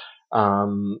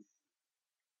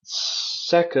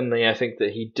 Secondly, I think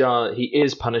that he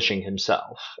is punishing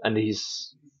himself, and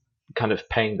he's kind of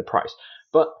paying the price.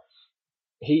 But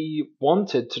he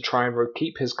wanted to try and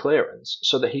keep his clearance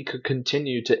so that he could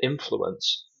continue to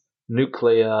influence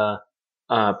nuclear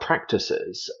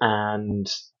practices and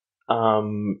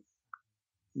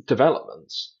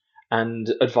developments and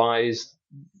advise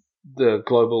the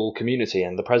global community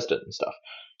and the president and stuff.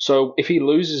 So if he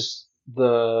loses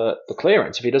the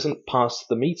clearance, if he doesn't pass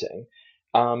the meeting,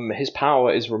 his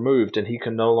power is removed and he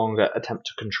can no longer attempt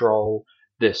to control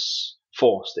this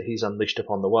force that he's unleashed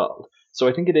upon the world. So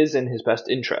I think it is in his best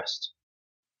interest.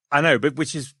 I know, but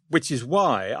which is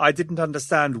why I didn't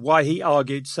understand why he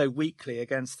argued so weakly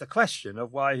against the question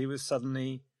of why he was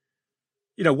suddenly,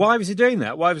 why was he doing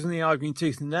that? Why wasn't he arguing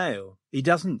tooth and nail? He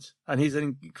doesn't, and he's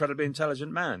an incredibly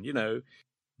intelligent man.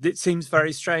 It seems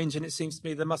very strange, and it seems to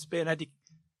me there must be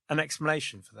an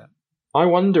explanation for that. I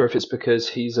wonder if it's because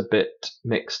he's a bit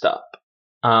mixed up,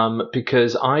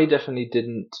 because I definitely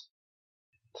didn't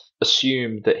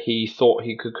assume that he thought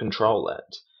he could control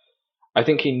it. I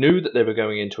think he knew that they were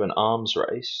going into an arms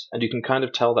race, and you can kind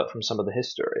of tell that from some of the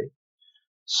history.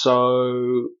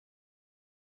 So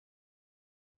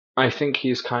I think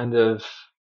he's kind of,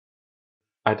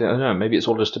 I don't know, maybe it's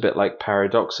all just a bit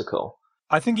paradoxical.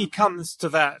 I think he comes to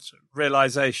that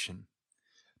realization,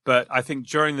 but I think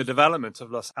during the development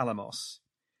of Los Alamos,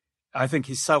 I think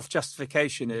his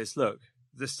self-justification is, look,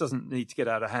 this doesn't need to get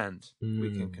out of hand.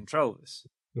 We can control this.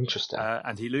 Interesting.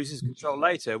 And he loses control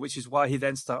later, which is why he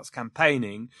then starts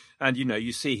campaigning. And,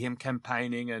 you see him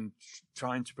campaigning and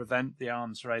trying to prevent the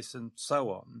arms race and so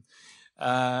on.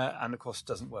 And, of course, it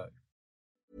doesn't work.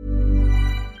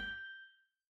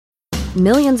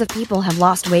 Millions of people have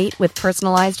lost weight with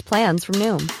personalized plans from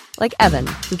Noom. Like Evan,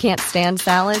 who can't stand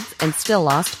salads and still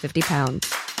lost 50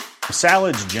 pounds.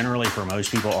 Salads generally for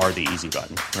most people are the easy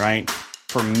button, right?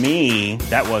 For me,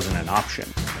 that wasn't an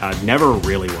option. I never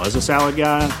really was a salad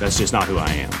guy. That's just not who I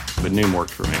am. But Noom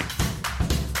worked for me.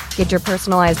 Get your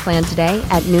personalized plan today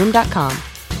at Noom.com.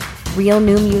 Real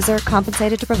Noom user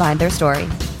compensated to provide their story.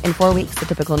 In 4 weeks, the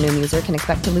typical Noom user can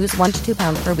expect to lose 1 to 2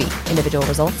 pounds per week. Individual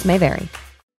results may vary.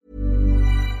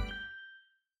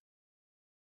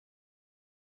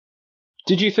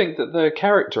 Did you think that the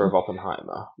character of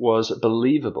Oppenheimer was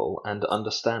believable and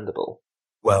understandable?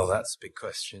 Well, that's a big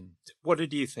question. What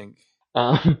did you think?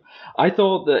 I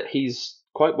thought that he's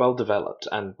quite well developed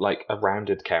and a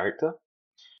rounded character,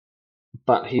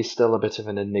 but he's still a bit of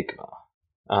an enigma,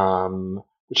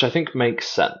 which I think makes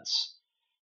sense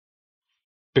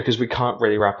because we can't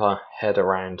really wrap our head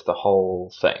around the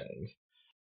whole thing.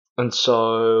 And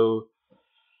so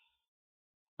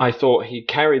I thought he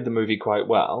carried the movie quite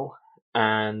well,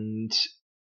 and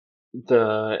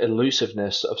the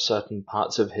elusiveness of certain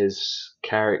parts of his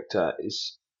character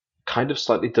is kind of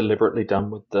slightly deliberately done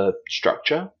with the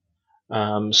structure.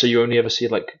 So you only ever see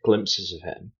glimpses of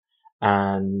him,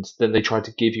 and then they try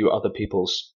to give you other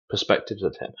people's perspectives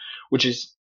of him, which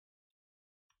is,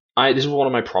 this is one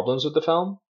of my problems with the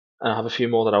film, and I have a few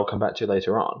more that I'll come back to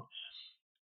later on.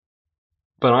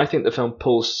 But I think the film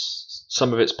pulls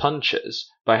some of its punches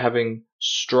by having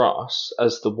Strauss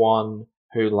as the one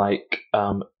who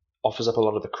offers up a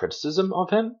lot of the criticism of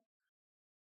him.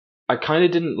 I kind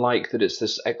of didn't like that it's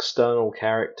this external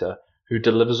character who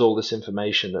delivers all this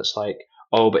information that's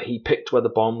but he picked where the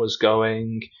bomb was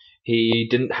going. He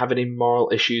didn't have any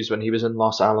moral issues when he was in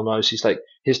Los Alamos. He's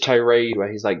his tirade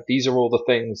where he's these are all the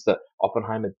things that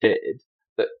Oppenheimer did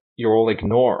that you're all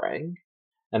ignoring,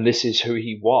 and this is who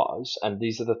he was, and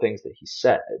these are the things that he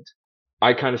said.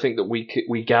 I kind of think that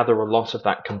we gather a lot of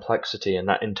that complexity and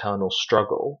that internal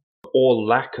struggle, or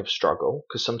lack of struggle,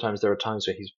 because sometimes there are times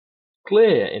where he's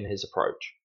clear in his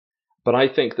approach. But I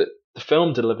think that the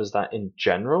film delivers that in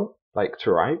general,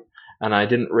 throughout, and I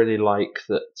didn't really like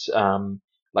that,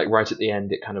 right at the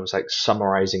end, it kind of was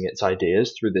summarizing its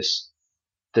ideas through this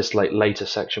later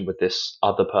section with this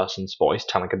other person's voice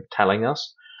telling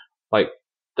us,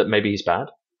 that maybe he's bad.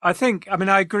 I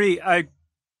agree.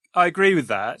 I agree with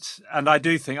that, and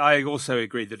I also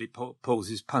agree that he pulls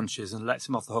his punches and lets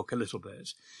him off the hook a little bit.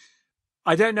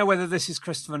 I don't know whether this is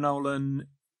Christopher Nolan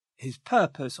his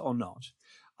purpose or not.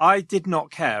 I did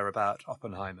not care about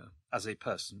Oppenheimer as a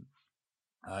person.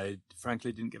 I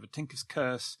frankly didn't give a tinker's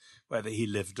curse whether he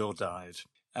lived or died,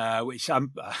 which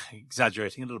I'm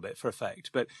exaggerating a little bit for effect.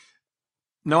 But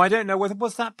no, I don't know whether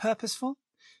was that purposeful.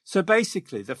 So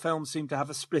basically, the film seemed to have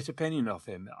a split opinion of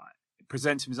him. It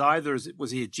presents him as either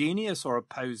was he a genius or a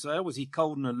poser? Was he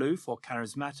cold and aloof or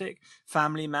charismatic?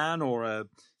 Family man or a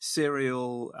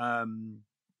serial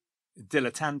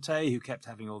dilettante who kept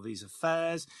having all these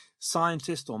affairs?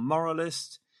 Scientist or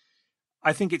moralist?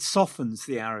 I think it softens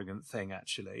the arrogant thing,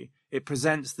 actually. It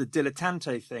presents the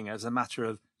dilettante thing as a matter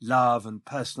of love and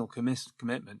personal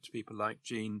commitment to people like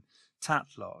Jean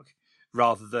Tatlock,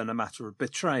 rather than a matter of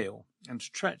betrayal and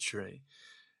treachery.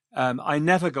 I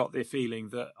never got the feeling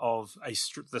that of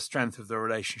the strength of the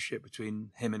relationship between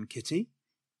him and Kitty.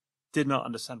 Did not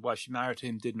understand why she married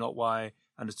him, did not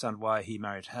understand why he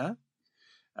married her.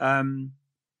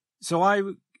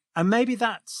 And maybe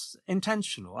that's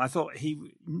intentional. I thought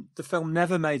the film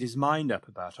never made his mind up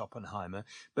about Oppenheimer,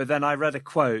 but then I read a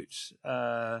quote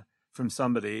from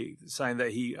somebody saying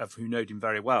that who knew him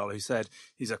very well, who said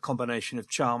he's a combination of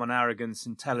charm and arrogance,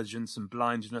 intelligence and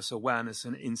blindness, awareness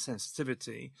and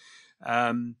insensitivity,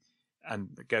 and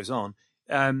it goes on.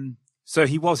 So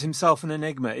he was himself an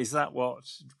enigma. Is that what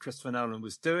Christopher Nolan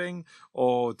was doing,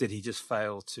 or did he just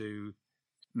fail to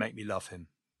make me love him?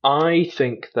 I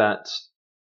think that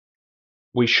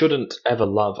we shouldn't ever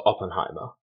love Oppenheimer.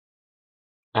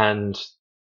 And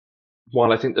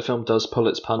while I think the film does pull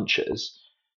its punches,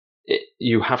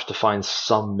 you have to find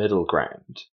some middle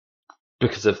ground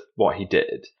because of what he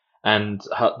did. And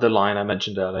the line I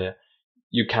mentioned earlier,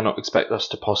 you cannot expect us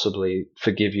to possibly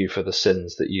forgive you for the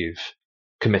sins that you've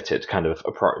committed kind of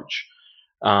approach,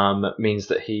 means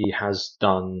that he has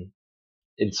done,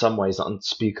 in some ways,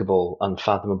 unspeakable,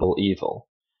 unfathomable evil.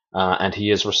 And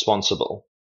he is responsible.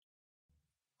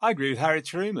 I agree with Harry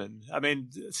Truman. I mean,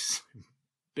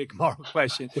 big moral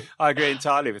question. I agree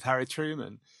entirely with Harry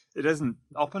Truman. It isn't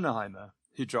Oppenheimer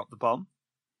who dropped the bomb.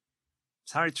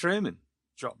 It's Harry Truman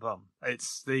who dropped the bomb.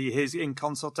 It's his in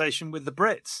consultation with the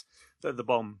Brits that the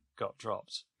bomb got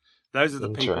dropped. Those are the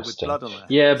people with blood on their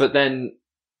hands. Yeah, but then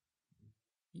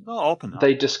not Oppenheimer.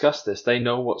 They discuss this. They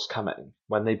know what's coming.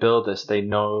 When they build this, they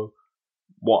know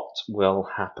what will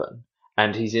happen.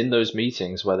 And he's in those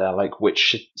meetings where they're like,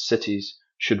 which cities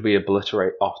should we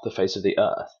obliterate off the face of the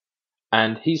earth?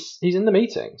 And he's in the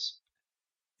meetings.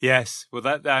 Yes, well,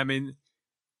 that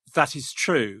is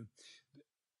true.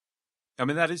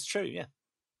 That is true, yeah.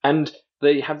 And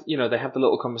they have the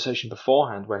little conversation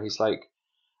beforehand where he's like,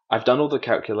 I've done all the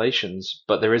calculations,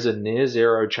 but there is a near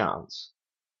zero chance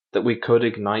that we could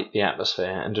ignite the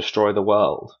atmosphere and destroy the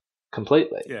world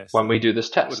completely when we do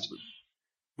this test.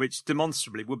 Which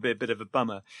demonstrably would be a bit of a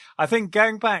bummer. I think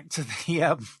going back to the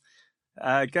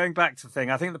thing,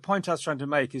 I think the point I was trying to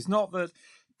make is not that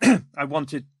I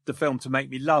wanted the film to make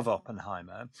me love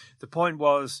Oppenheimer. The point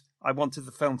was I wanted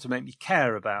the film to make me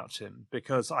care about him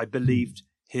because I believed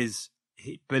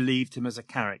believed him as a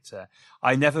character.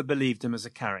 I never believed him as a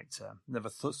character. Never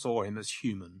saw him as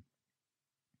human.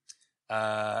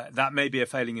 That may be a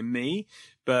failing in me,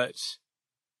 but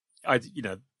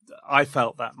I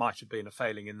felt that might have been a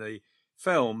failing in the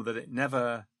film, that it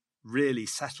never really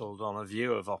settled on a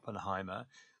view of Oppenheimer,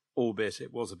 albeit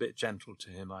it was a bit gentle to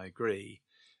him, I agree.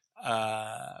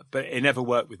 But it never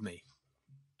worked with me.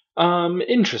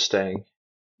 Interesting.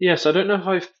 Yes, I don't know if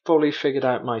I've fully figured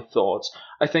out my thoughts.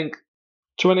 I think,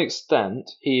 to an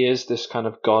extent, he is this kind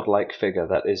of godlike figure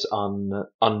that is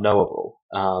unknowable.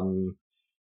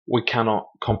 We cannot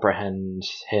comprehend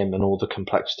him and all the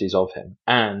complexities of him.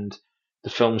 And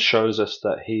the film shows us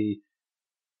that he,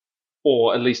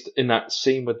 or at least in that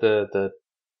scene with the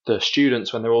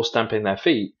students when they're all stamping their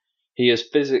feet, he is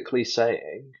physically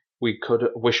saying, we could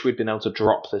wish we'd been able to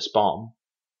drop this bomb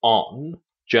on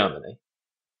Germany.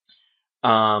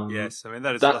 Yes,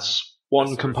 that's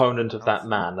one component of that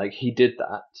man. Like, he did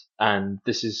that, and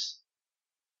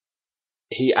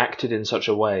he acted in such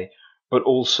a way. But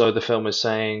also the film is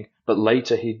saying, but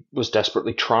later he was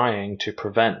desperately trying to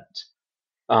prevent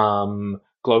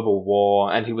global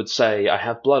war, and he would say, I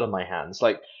have blood on my hands.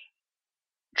 Like,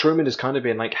 Truman is kind of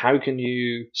being like, how can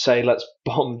you say let's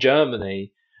bomb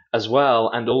Germany as well,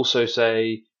 and also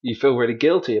say you feel really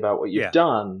guilty about what you've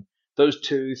done? Those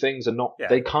two things are not,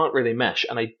 they can't really mesh,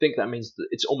 and I think that means that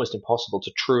it's almost impossible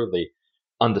to truly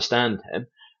understand him.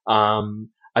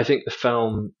 I think the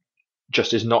film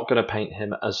just is not going to paint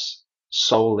him as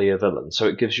solely a villain, so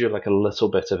it gives you like a little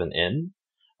bit of an in.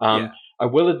 I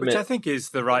will admit, which I think is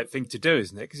the right thing to do,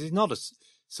 isn't it? Because he's not a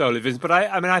solely villain. But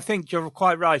I think you're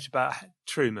quite right about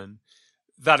Truman.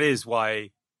 That is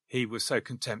why he was so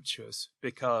contemptuous,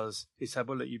 because he said,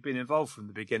 well, look, you've been involved from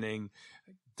the beginning.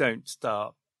 Don't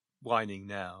start whining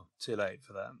now. Too late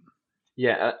for that.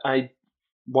 Yeah,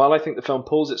 while I think the film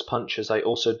pulls its punches, I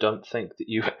also don't think that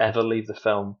you ever leave the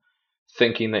film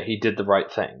thinking that he did the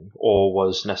right thing or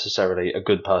was necessarily a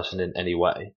good person in any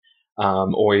way,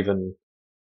 or even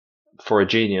for a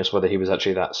genius, whether he was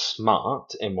actually that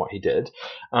smart in what he did.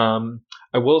 I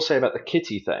will say about the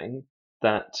Kitty thing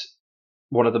that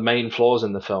one of the main flaws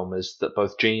in the film is that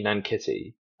both Jean and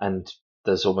Kitty, and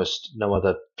there's almost no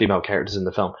other female characters in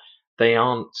the film, they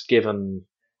aren't given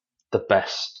the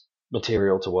best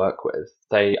material to work with.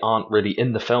 They aren't really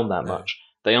in the film that much.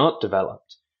 They aren't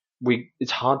developed.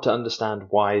 It's hard to understand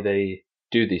why they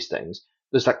do these things.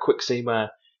 There's that quick scene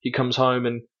where he comes home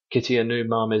and Kitty, a new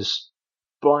mum, is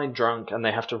blind drunk, and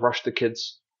they have to rush the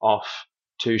kids off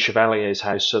to Chevalier's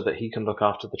house so that he can look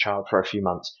after the child for a few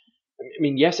months. I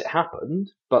mean, yes, it happened,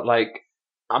 but like,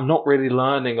 I'm not really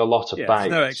learning a lot about.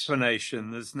 There's no explanation.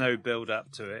 There's no build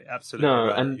up to it. Absolutely No,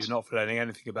 right. and you're not learning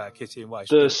anything about Kitty and why.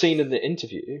 The scene in the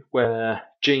interview where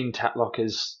Jean Tatlock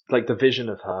is like the vision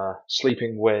of her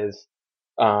sleeping with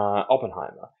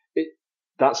Oppenheimer.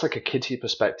 That's like a Kitty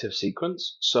perspective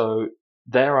sequence. So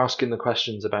they're asking the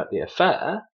questions about the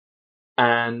affair,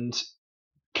 and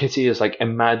Kitty is like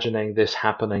imagining this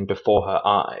happening before her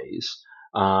eyes.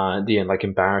 The like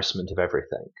embarrassment of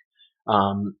everything.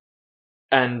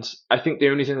 And I think the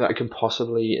only thing that I can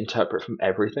possibly interpret from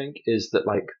everything is that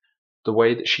like the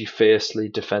way that she fiercely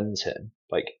defends him,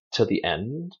 like to the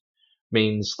end,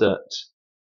 means that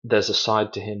there's a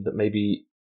side to him that maybe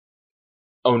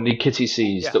only Kitty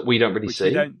sees that we don't really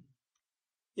see.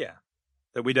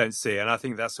 That we don't see. And I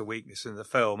think that's a weakness in the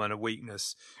film and a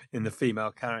weakness in the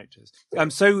female characters.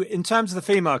 So in terms of the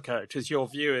female characters, your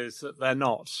view is that they're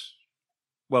not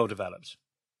well developed.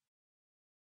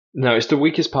 No, it's the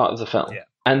weakest part of the film. Yeah.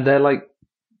 And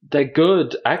they're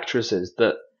good actresses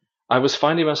that I was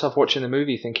finding myself watching the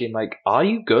movie thinking like, are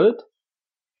you good?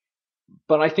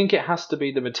 But I think it has to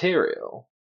be the material.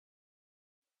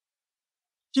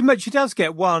 She does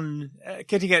get one,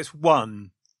 Kitty gets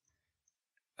one.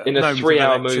 In a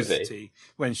 3-hour movie.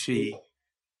 When she,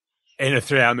 in a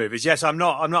 3-hour movie. Yes, I'm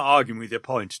not arguing with your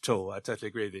point at all. I totally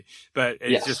agree with you. But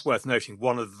it's just worth noting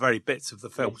one of the very bits of the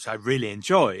film which I really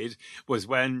enjoyed was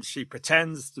when she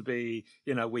pretends to be,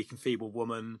 a weak and feeble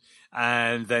woman,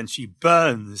 and then she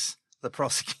burns the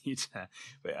prosecutor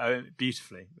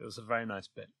beautifully. It was a very nice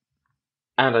bit.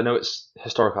 And I know it's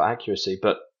historical accuracy,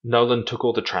 but Nolan took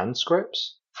all the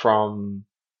transcripts from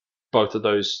both of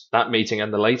those, that meeting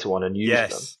and the later one, and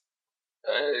used them.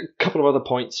 A couple of other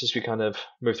points as we kind of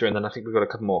move through, and then I think we've got a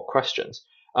couple more questions.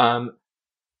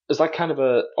 As like kind of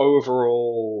a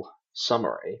overall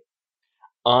summary,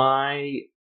 I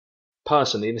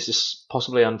personally, and this is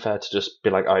possibly unfair to just be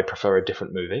like, I prefer a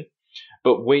different movie,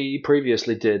 but we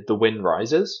previously did The Wind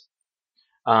Rises,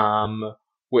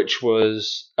 which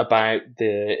was about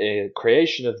the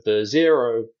creation of the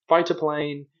Zero fighter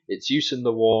plane, its use in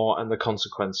the war, and the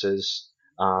consequences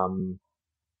kind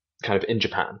of in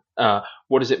Japan.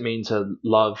 What does it mean to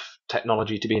love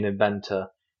technology, to be an inventor,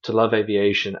 to love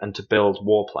aviation, and to build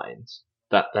warplanes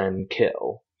that then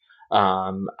kill?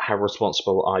 How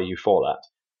responsible are you for that?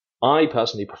 I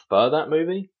personally prefer that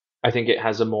movie. I think it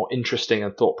has a more interesting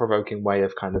and thought-provoking way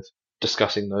of kind of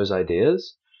discussing those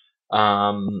ideas.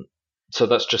 So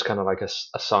that's just kind of like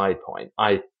a side point.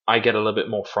 I get a little bit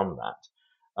more from that.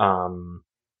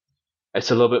 It's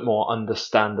a little bit more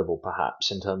understandable,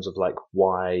 perhaps, in terms of like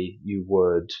why you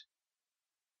would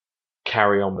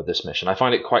carry on with this mission. I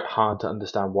find it quite hard to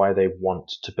understand why they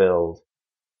want to build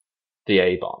the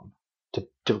A-bomb,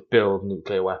 to build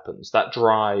nuclear weapons. That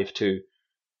drive to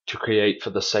create for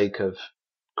the sake of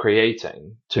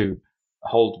creating, to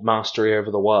hold mastery over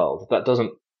the world. I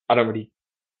don't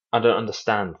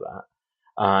understand that.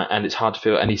 And it's hard to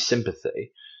feel any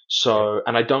sympathy. So,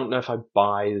 and I don't know if I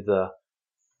buy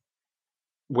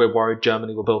we're worried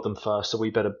Germany will build them first, so we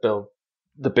better build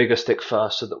the bigger stick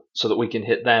first so that we can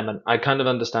hit them. And I kind of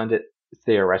understand it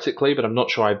theoretically, but I'm not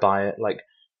sure I buy it like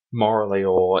morally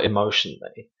or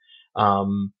emotionally.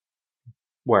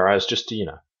 Whereas just to,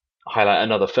 highlight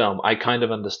another film, I kind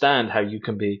of understand how you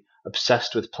can be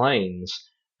obsessed with planes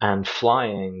and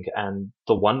flying and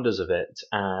the wonders of it,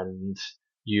 and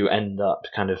you end up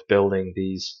kind of building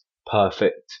these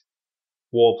perfect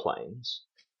warplanes.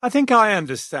 I think I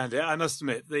understand it. I must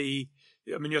admit,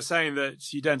 you're saying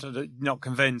that you not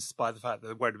convinced by the fact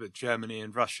that Germany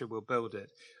and Russia will build it.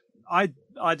 I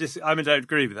don't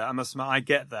agree with that. I must admit, I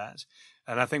get that.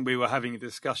 And I think we were having a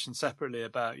discussion separately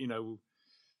about,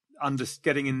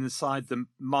 getting inside the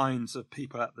minds of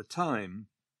people at the time.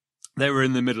 they were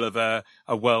in the middle of a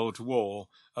world war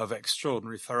of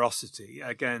extraordinary ferocity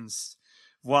against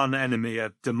one enemy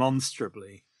of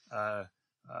demonstrably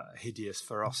hideous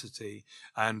ferocity,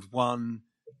 and one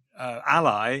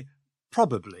ally,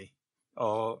 probably,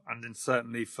 and then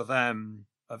certainly for them,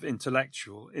 of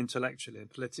intellectually and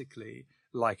politically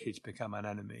likely to become an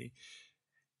enemy.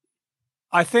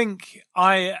 I think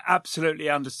I absolutely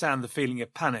understand the feeling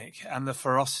of panic and the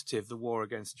ferocity of the war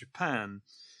against Japan.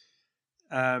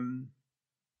 I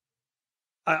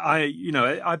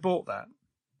bought that.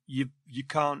 You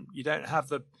don't have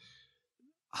the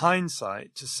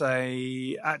hindsight to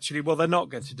say, actually, well, they're not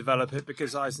going to develop it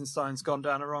because Eisenstein's gone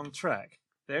down a wrong track.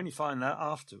 They only find that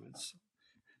afterwards.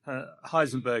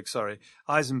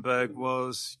 Heisenberg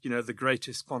was, the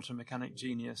greatest quantum mechanic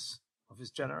genius of his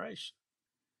generation.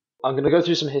 I'm going to go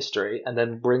through some history and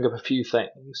then bring up a few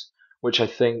things which I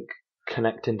think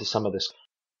connect into some of this.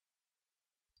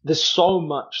 There's so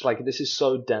much, this is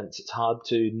so dense, it's hard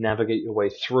to navigate your way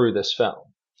through this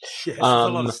film. Yes, there's a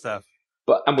lot of stuff.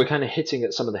 And we're kind of hitting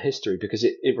at some of the history because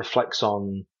it reflects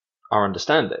on our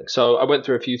understanding. So I went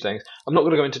through a few things. I'm not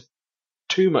going to go into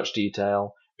too much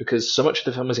detail because so much of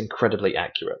the film is incredibly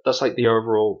accurate. That's the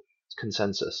overall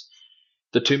consensus.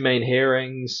 The two main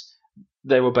hearings,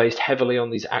 they were based heavily on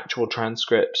these actual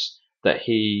transcripts that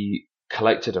he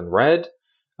collected and read.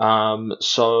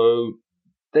 So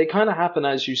they kind of happen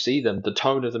as you see them. The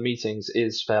tone of the meetings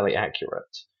is fairly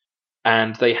accurate.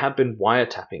 And they had been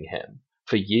wiretapping him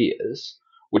for years,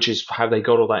 which is how they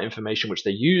got all that information which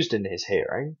they used in his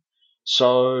hearing.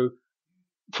 So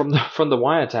from the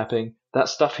wiretapping, that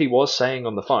stuff he was saying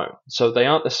on the phone. So they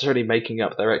aren't necessarily making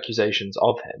up their accusations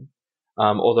of him.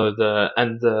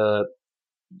 Although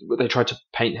they tried to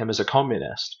paint him as a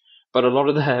communist, but a lot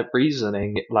of their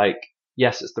reasoning,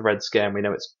 yes, it's the Red Scare and we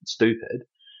know it's stupid,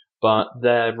 but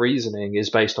their reasoning is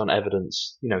based on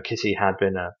evidence. Kitty had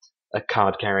been a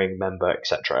card-carrying member,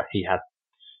 etc. He had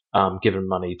given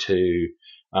money to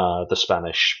the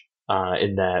Spanish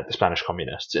the Spanish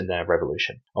communists in their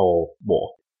revolution or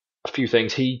war. A few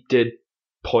things. He did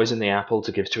poison the apple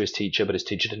to give to his teacher, but his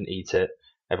teacher didn't eat it.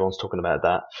 Everyone's talking about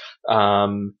that.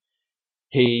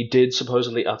 He did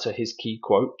supposedly utter his key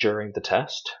quote during the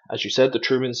test. As you said, the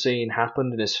Truman scene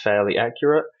happened and is fairly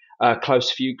accurate. Klaus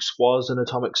Fuchs was an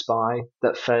atomic spy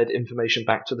that fed information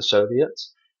back to the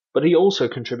Soviets, but he also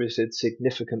contributed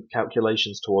significant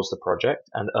calculations towards the project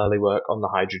and early work on the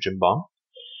hydrogen bomb.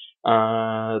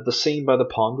 The scene by the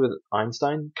pond with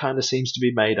Einstein kind of seems to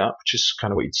be made up, which is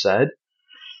kind of what you'd said.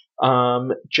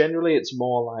 Generally, it's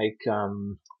more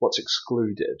what's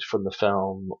excluded from the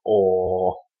film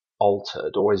or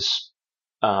altered or is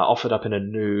offered up in a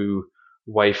new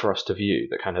way for us to view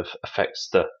that kind of affects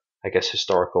the,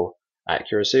 historical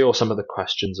accuracy or some of the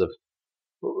questions of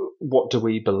what do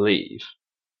we believe.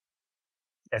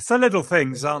 Yes, they're little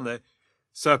things, aren't they?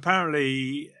 So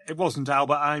apparently it wasn't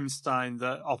Albert Einstein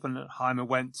that Oppenheimer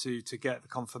went to get the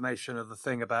confirmation of the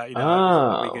thing about,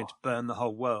 are we going to burn the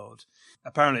whole world?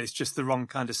 Apparently it's just the wrong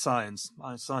kind of science.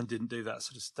 Einstein didn't do that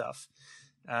sort of stuff.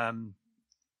 I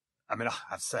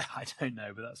have to say, I don't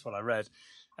know, but that's what I read.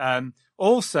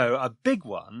 Also, a big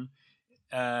one,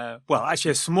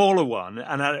 actually a smaller one,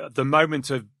 and at the moment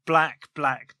of black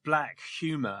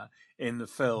humour in the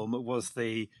film was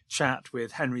the chat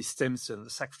with Henry Stimson, the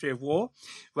Secretary of War,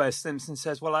 where Stimson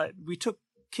says, we took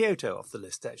Kyoto off the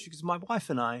list, actually, because my wife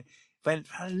and I had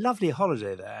a lovely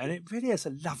holiday there, and it really is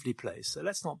a lovely place, so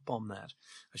let's not bomb that.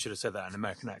 I should have said that in an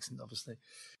American accent, obviously.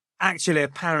 Actually,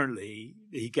 apparently,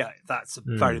 that's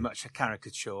very much a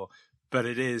caricature, but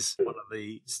it is one of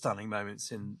the stunning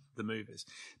moments in the movies.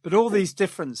 But all these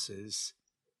differences,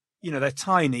 they're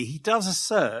tiny. He does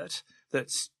assert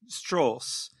that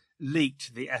Strauss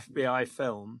leaked the FBI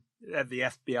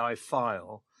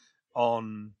file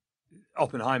on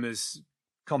Oppenheimer's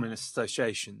communist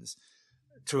associations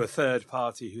to a third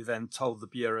party who then told the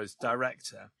Bureau's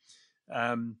director.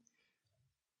 And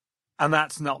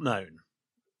that's not known.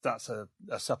 That's a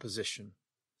supposition.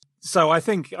 So I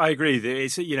think I agree that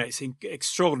it's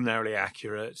extraordinarily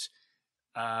accurate.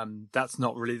 That's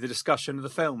not really the discussion of the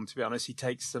film, to be honest. He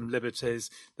takes some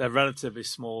liberties. They're relatively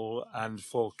small and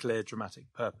for clear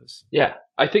dramatic purpose. Yeah,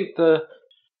 I think the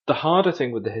harder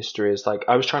thing with the history is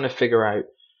I was trying to figure out,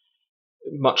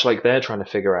 much like they're trying to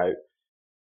figure out,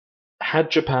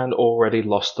 had Japan already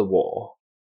lost the war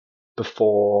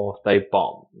before they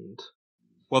bombed?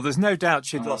 Well, there's no doubt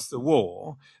she'd lost the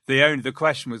war. The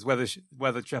question was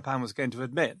whether Japan was going to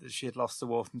admit that she had lost the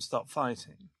war and stop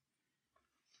fighting.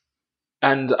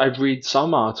 And I've read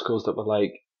some articles that were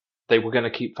they were going to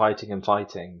keep fighting and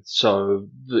fighting, so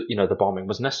the bombing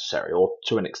was necessary, or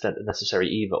to an extent a necessary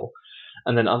evil.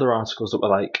 And then other articles that were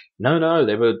like, no,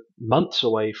 they were months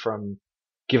away from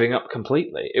giving up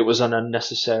completely. It was an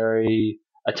unnecessary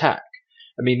attack.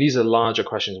 I mean, these are larger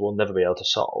questions we'll never be able to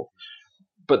solve.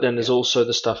 But then there's also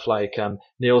the stuff like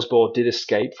Niels Bohr did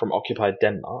escape from occupied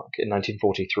Denmark in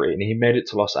 1943, and he made it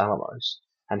to Los Alamos.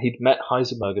 And he'd met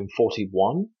Heisenberg in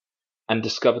 41 and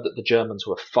discovered that the Germans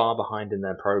were far behind in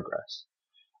their progress.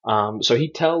 So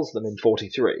he tells them in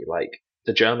 43, like,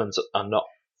 the Germans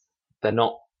they're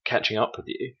not catching up with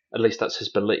you. At least that's his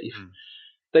belief.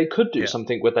 They could do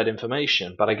something with that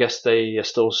information, but I guess they are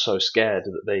still so scared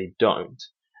that they don't.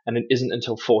 And it isn't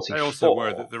until 44. They also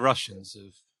were that the Russians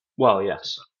have. Well,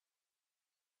 yes.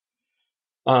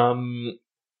 And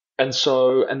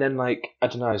then, like, I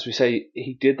don't know, as we say,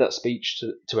 he did that speech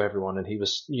to everyone and he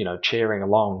was, cheering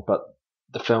along, but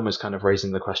the film is kind of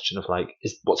raising the question of, like,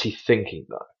 what's he thinking,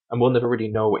 though? And we'll never really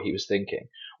know what he was thinking.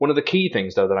 One of the key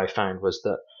things, though, that I found was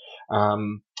that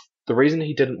the reason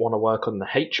he didn't want to work on the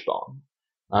H-bomb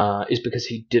is because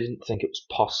he didn't think it was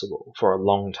possible for a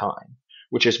long time,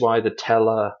 which is why the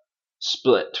Teller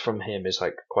split from him is,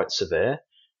 like, quite severe.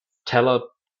 Teller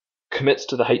commits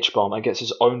to the H-bomb and gets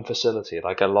his own facility,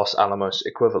 like a Los Alamos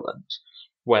equivalent,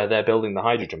 where they're building the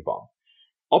hydrogen bomb.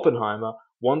 Oppenheimer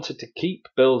wanted to keep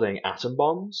building atom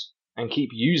bombs and keep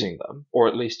using them, or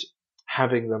at least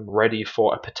having them ready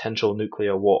for a potential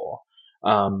nuclear war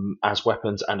as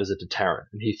weapons and as a deterrent.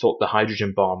 And he thought the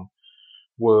hydrogen bomb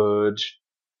would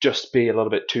just be a little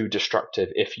bit too destructive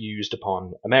if used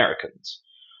upon Americans.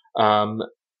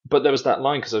 But there was that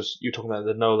line, because you were talking about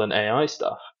the Nolan AI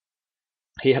stuff.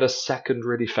 He had a second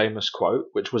really famous quote,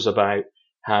 which was about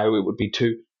how it would be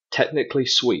too technically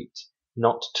sweet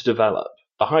not to develop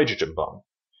a hydrogen bomb.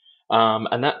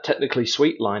 And that technically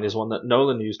sweet line is one that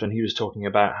Nolan used when he was talking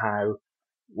about how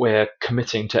we're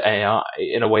committing to AI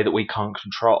in a way that we can't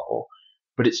control,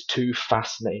 but it's too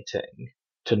fascinating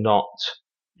to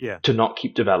not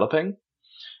keep developing.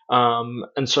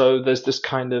 And so there's this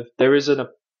there is an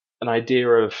idea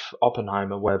of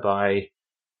Oppenheimer whereby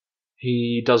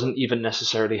he doesn't even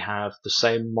necessarily have the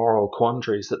same moral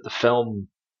quandaries that the film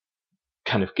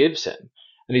kind of gives him.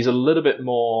 And he's a little bit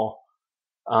more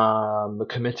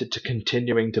committed to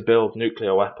continuing to build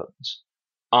nuclear weapons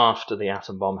after the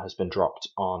atom bomb has been dropped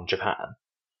on Japan.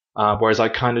 Whereas I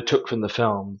kind of took from the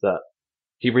film that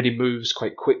he really moves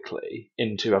quite quickly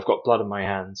into, I've got blood on my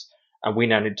hands, and we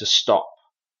now need to stop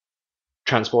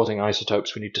transporting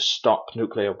isotopes. We need to stop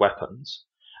nuclear weapons.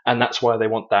 And that's why they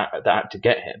want that to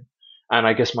get him. And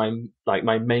I guess my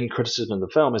main criticism of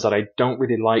the film is that I don't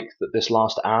really like that this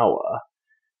last hour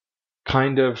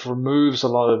kind of removes a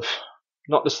lot of,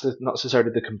 not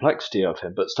necessarily the complexity of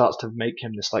him, but starts to make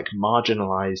him this like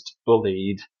marginalized,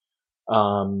 bullied,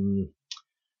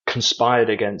 conspired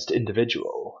against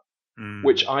individual,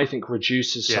 which I think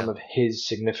reduces some of his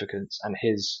significance and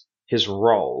his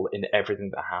role in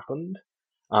everything that happened,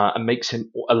 and makes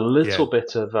him a little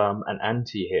bit of an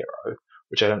anti-hero,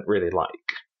 which I don't really like.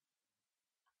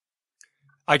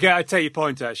 I take your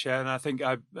point, actually, and I think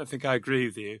I agree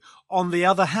with you. On the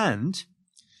other hand,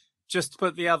 just to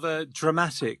put the other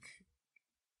dramatic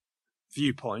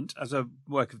viewpoint as a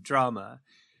work of drama,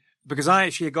 because I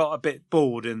actually got a bit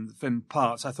bored in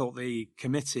parts. I thought the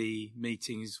committee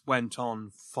meetings went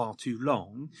on far too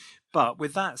long. But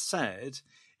with that said,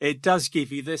 it does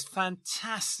give you this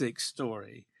fantastic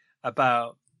story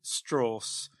about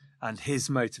Strauss and his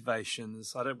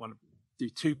motivations. I don't want to do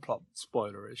too plot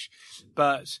spoilerish,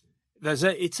 but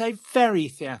it's a very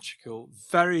theatrical,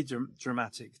 very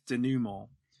dramatic denouement,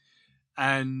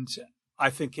 and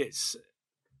I think it's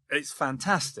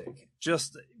fantastic.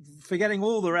 Just forgetting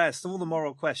all the rest, all the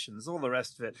moral questions, all the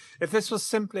rest of it. If this was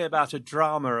simply about a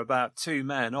drama about two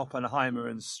men, Oppenheimer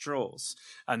and Strauss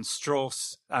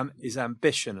his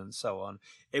ambition and so on,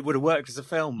 it would have worked as a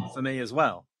film for me as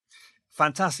well.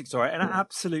 Fantastic story, and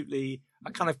absolutely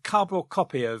a kind of cardboard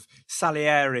copy of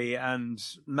Salieri and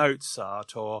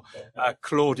Mozart, or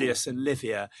Claudius and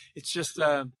Livia. It's just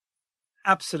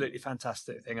absolutely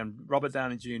fantastic thing, and Robert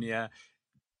Downey Jr.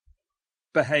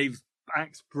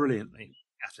 acts brilliantly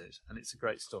at it, and it's a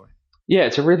great story. Yeah,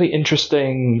 it's a really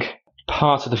interesting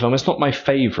part of the film. It's not my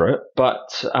favourite,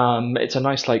 but it's a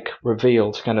nice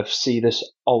reveal to kind of see this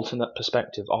alternate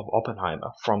perspective of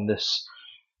Oppenheimer from this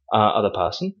other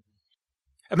person.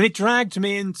 I mean, it dragged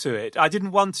me into it. I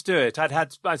didn't want to do it.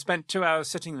 I spent 2 hours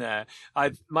sitting there.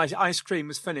 My ice cream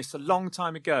was finished a long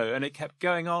time ago, and it kept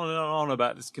going on and on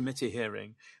about this committee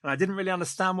hearing. And I didn't really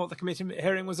understand what the committee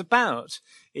hearing was about,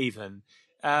 even.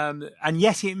 And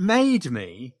yet it made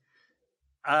me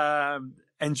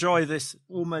enjoy this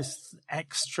almost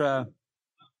extra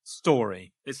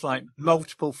story. It's like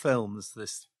multiple films,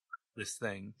 this this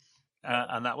thing,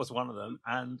 and that was one of them.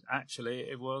 And actually,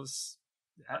 it was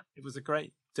a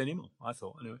great denouement, I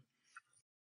thought. Anyway,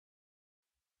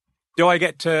 do I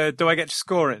get to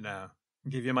score it now?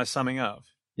 Give you my summing up.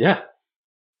 Yeah.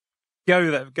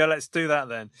 Go there. Go. Let's do that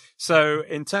then. So,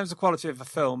 in terms of quality of the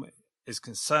film is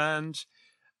concerned,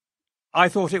 I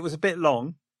thought it was a bit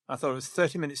long. I thought it was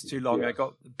 30 minutes too long. Yeah. I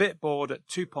got a bit bored at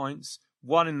 2 points,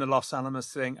 one in the Los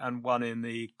Alamos thing and one in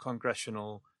the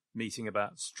congressional meeting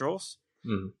about Strauss.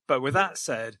 Mm. But with that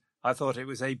said, I thought it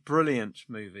was a brilliant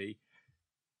movie,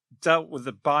 dealt with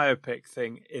the biopic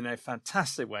thing in a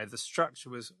fantastic way. The structure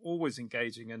was always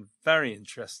engaging and very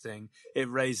interesting. It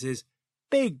raises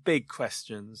big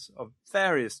questions of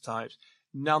various types,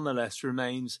 nonetheless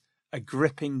remains a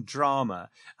gripping drama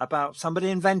about somebody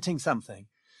inventing something.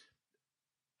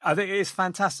 I think it's a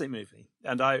fantastic movie,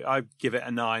 and I give it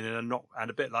a 9, and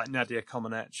a bit like Nadia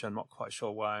Comaneci, I'm not quite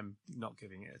sure why I'm not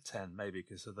giving it a 10, maybe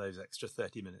because of those extra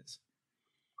 30 minutes.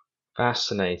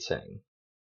 Fascinating.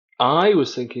 I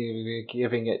was thinking of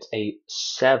giving it a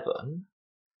 7.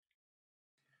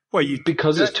 Well,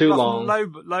 because it's too long.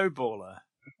 Low baller.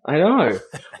 I know.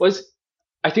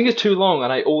 I think it's too long,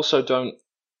 and I also don't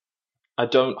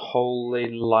wholly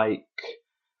like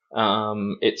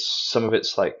some of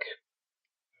its like,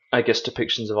 I guess,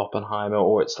 depictions of Oppenheimer,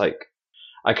 or it's like,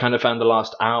 I kind of found the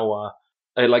last hour,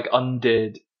 it like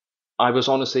undid. I was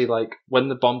honestly like, when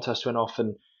the bomb test went off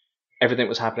and everything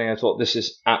was happening, I thought, this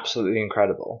is absolutely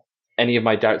incredible. Any of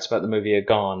my doubts about the movie are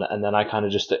gone, and then I kind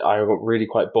of I got really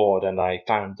quite bored, and I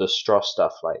found the Strauss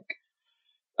stuff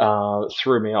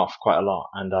threw me off quite a lot,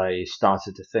 and I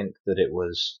started to think that it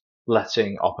was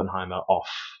letting Oppenheimer off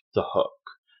the hook,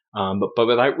 but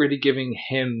without really giving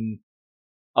him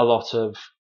a lot of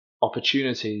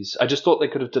opportunities. I just thought they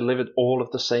could have delivered all of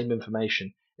the same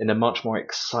information in a much more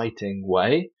exciting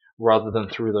way, rather than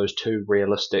through those two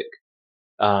realistic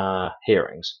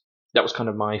hearings. That was kind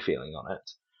of my feeling on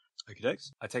it. Okay,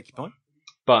 I take your point.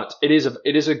 But it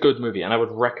is a good movie, and I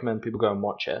would recommend people go and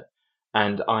watch it.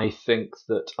 And I think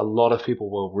that a lot of people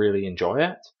will really enjoy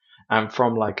it. And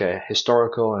from like a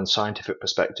historical and scientific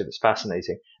perspective, it's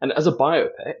fascinating. And as a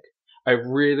biopic, I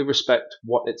really respect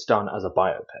what it's done as a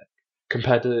biopic,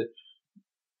 compared to,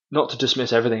 not to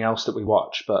dismiss everything else that we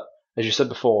watch, but as you said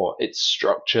before, its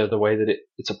structure, the way that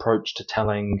its approach to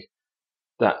telling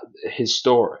that his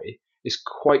story is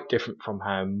quite different from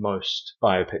how most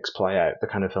biopics play out, the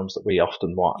kind of films that we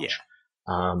often watch.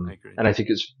 Yeah, I agree. And I think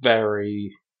it's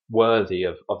very worthy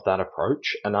of that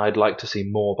approach, and I'd like to see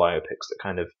more biopics that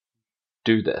kind of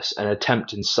do this and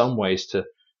attempt in some ways to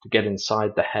get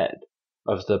inside the head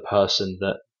of the person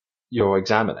that you're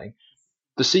examining.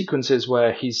 The sequences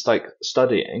where he's like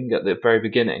studying at the very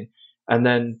beginning, and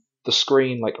then the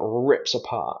screen like rips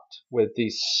apart with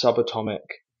these subatomic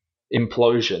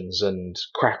implosions and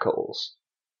crackles.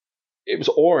 It was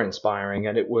awe-inspiring,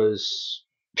 and it was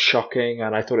shocking,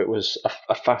 and I thought it was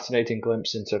a fascinating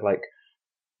glimpse into like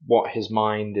what his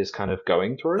mind is kind of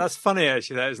going through. That's funny,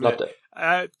 actually, that, isn't Loved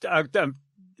it?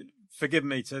 Forgive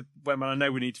me when I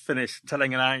know we need to finish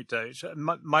telling an anecdote.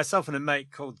 Myself and a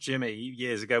mate called Jimmy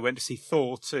years ago went to see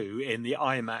Thor 2 in the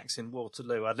IMAX in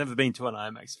Waterloo. I'd never been to an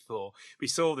IMAX before. We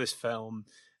saw this film,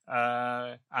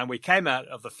 and we came out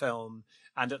of the film,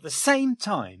 and at the same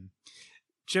time,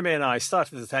 Jimmy and I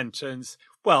started the sentence,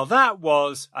 well, that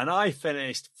was, and I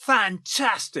finished,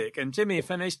 fantastic, and Jimmy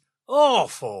finished,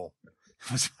 awful.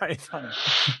 It was very funny.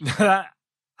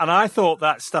 And I thought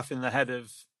that stuff in the head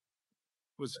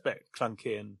was a bit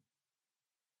clunky and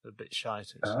a bit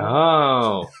shite.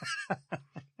 Oh.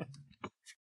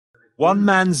 One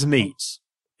man's meat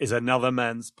is another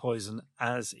man's poison,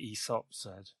 as Aesop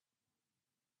said.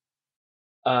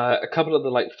 A couple of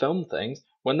the like film things,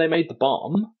 when they made the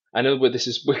bomb, I know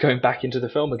we're going back into the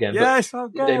film again. Yes,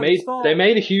 but they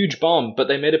made a huge bomb, but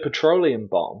they made a petroleum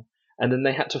bomb, and then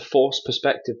they had to force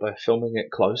perspective by filming it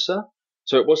closer,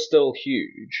 so it was still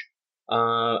huge.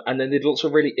 And then they did lots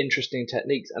of really interesting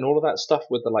techniques, and all of that stuff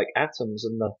with the like atoms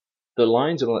and the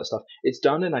lines and all that stuff. It's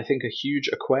done in, I think, a huge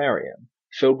aquarium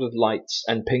filled with lights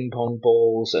and ping pong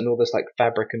balls and all this like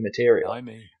fabric and material.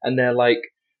 And they're like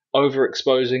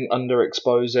overexposing,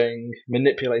 underexposing,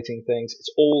 manipulating things.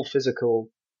 It's all physical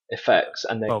effects,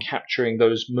 and they're capturing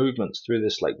those movements through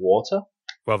this like water.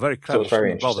 Well, very clever. So it's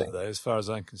very interesting, though, as far as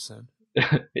I'm concerned.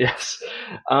 Yes.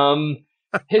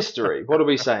 History. What are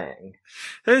we saying?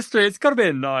 History. It's got to be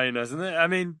a 9, hasn't it? I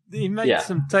mean, he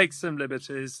takes some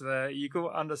liberties there. You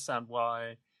got to understand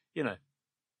why. You know.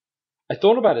 I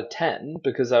thought about a 10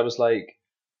 because I was like,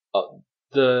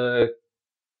 the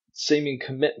seeming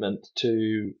commitment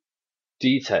to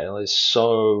detail is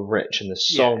so rich, and there's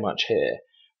so much here.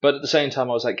 But at the same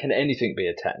time, I was like, can anything be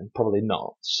a 10? Probably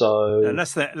not. So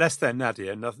unless they're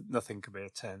Nadia, nothing could be a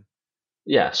 10.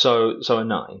 Yeah, so a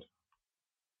 9.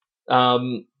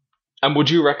 And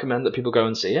would you recommend that people go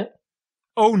and see it?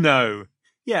 Oh no,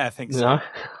 yeah, I think so. No?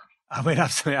 I mean,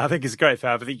 absolutely. I think it's a great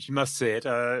film. I think you must see it.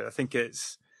 I think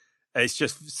it's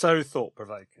just so thought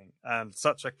provoking and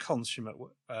such a consummate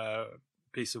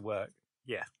piece of work.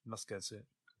 Yeah, must go see it.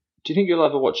 Do you think you'll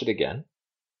ever watch it again?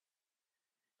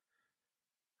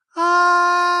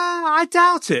 I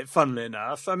doubt it, funnily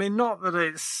enough. I mean, not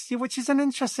that which is an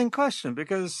interesting question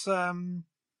because I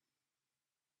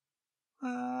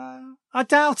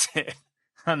doubt it.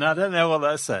 And I don't know what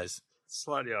that says. It's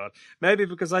slightly odd. Maybe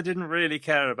because I didn't really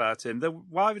care about him.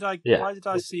 Why did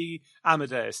I see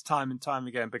Amadeus time and time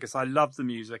again? Because I love the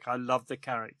music, I love the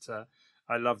character,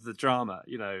 I love the drama.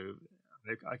 You know,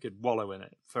 I could wallow in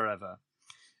it forever.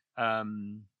 I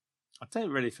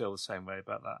don't really feel the same way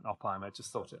about that in Oppenheimer. I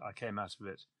just thought I came out of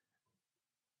it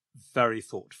very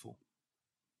thoughtful.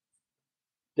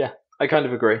 Yeah, I kind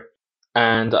of agree.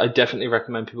 And I definitely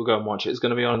recommend people go and watch it. It's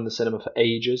going to be on in the cinema for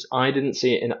ages. I didn't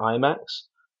see it in IMAX.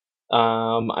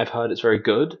 I've heard it's very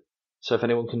good. So if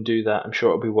anyone can do that, I'm sure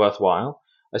it'll be worthwhile.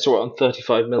 I saw it on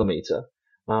 35mm.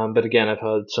 But again, I've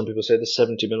heard some people say the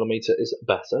 70mm is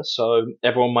better. So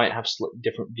everyone might have slightly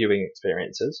different viewing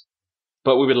experiences.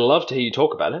 But we would love to hear you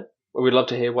talk about it. We'd love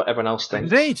to hear what everyone else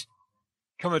thinks. Indeed.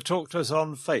 Come and talk to us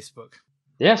on Facebook.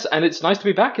 Yes, and it's nice to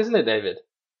be back, isn't it, David?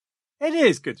 It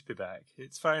is good to be back.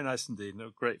 It's very nice indeed, and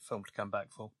a great film to come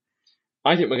back for.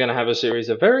 I think we're going to have a series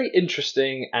of very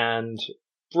interesting and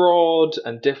broad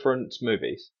and different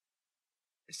movies.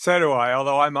 So do I,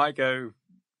 although I might go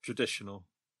traditional.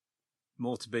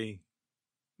 More to be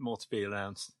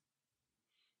announced.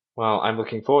 Well, I'm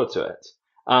looking forward to it.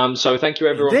 So thank you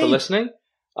everyone for listening.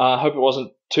 Hope it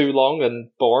wasn't too long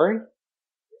and boring.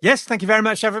 Yes, thank you very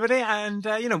much, everybody. And,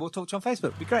 we'll talk to you on Facebook.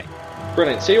 It'd be great.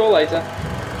 Brilliant. See you all later.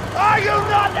 Are you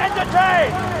not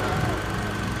entertained?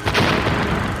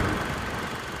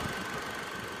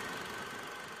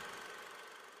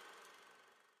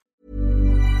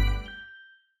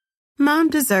 Mom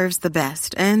deserves the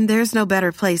best, and there's no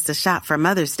better place to shop for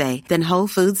Mother's Day than Whole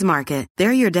Foods Market.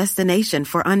 They're your destination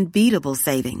for unbeatable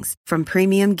savings, from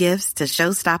premium gifts to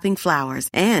show-stopping flowers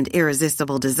and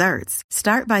irresistible desserts.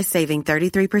 Start by saving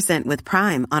 33% with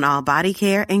Prime on all body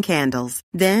care and candles.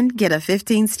 Then get a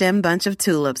 15-stem bunch of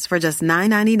tulips for just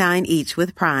 $9.99 each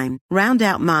with Prime. Round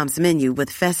out Mom's menu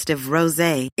with festive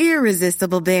rosé,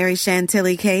 irresistible berry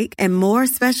chantilly cake, and more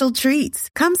special treats.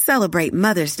 Come celebrate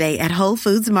Mother's Day at Whole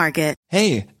Foods Market.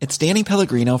 Hey, it's Danny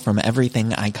Pellegrino from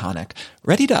Everything Iconic.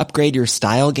 Ready to upgrade your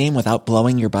style game without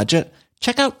blowing your budget?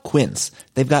 Check out Quince.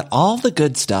 They've got all the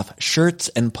good stuff, shirts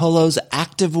and polos,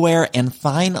 activewear, and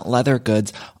fine leather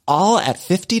goods, all at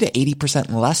 50 to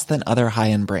 80% less than other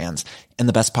high-end brands. And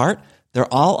the best part?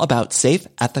 They're all about safe,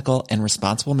 ethical, and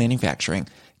responsible manufacturing.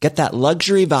 Get that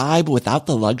luxury vibe without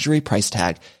the luxury price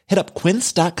tag. Hit up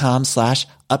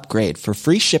quince.com/upgrade for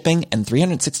free shipping and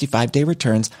 365-day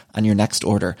returns on your next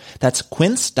order. That's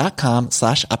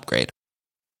quince.com/upgrade.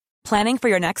 Planning for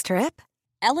your next trip?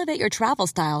 Elevate your travel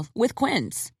style with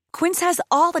Quince. Quince has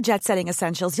all the jet-setting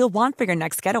essentials you'll want for your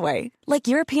next getaway, like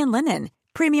European linen,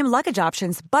 premium luggage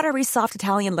options, buttery soft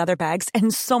Italian leather bags,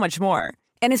 and so much more.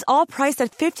 And is all priced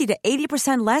at 50 to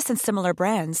 80% less than similar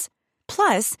brands.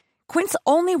 Plus, Quince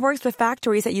only works with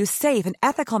factories that use safe and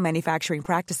ethical manufacturing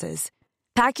practices.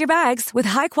 Pack your bags with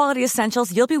high-quality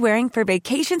essentials you'll be wearing for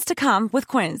vacations to come with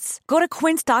Quince. Go to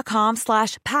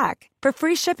quince.com/pack for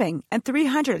free shipping and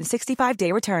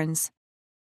 365-day returns.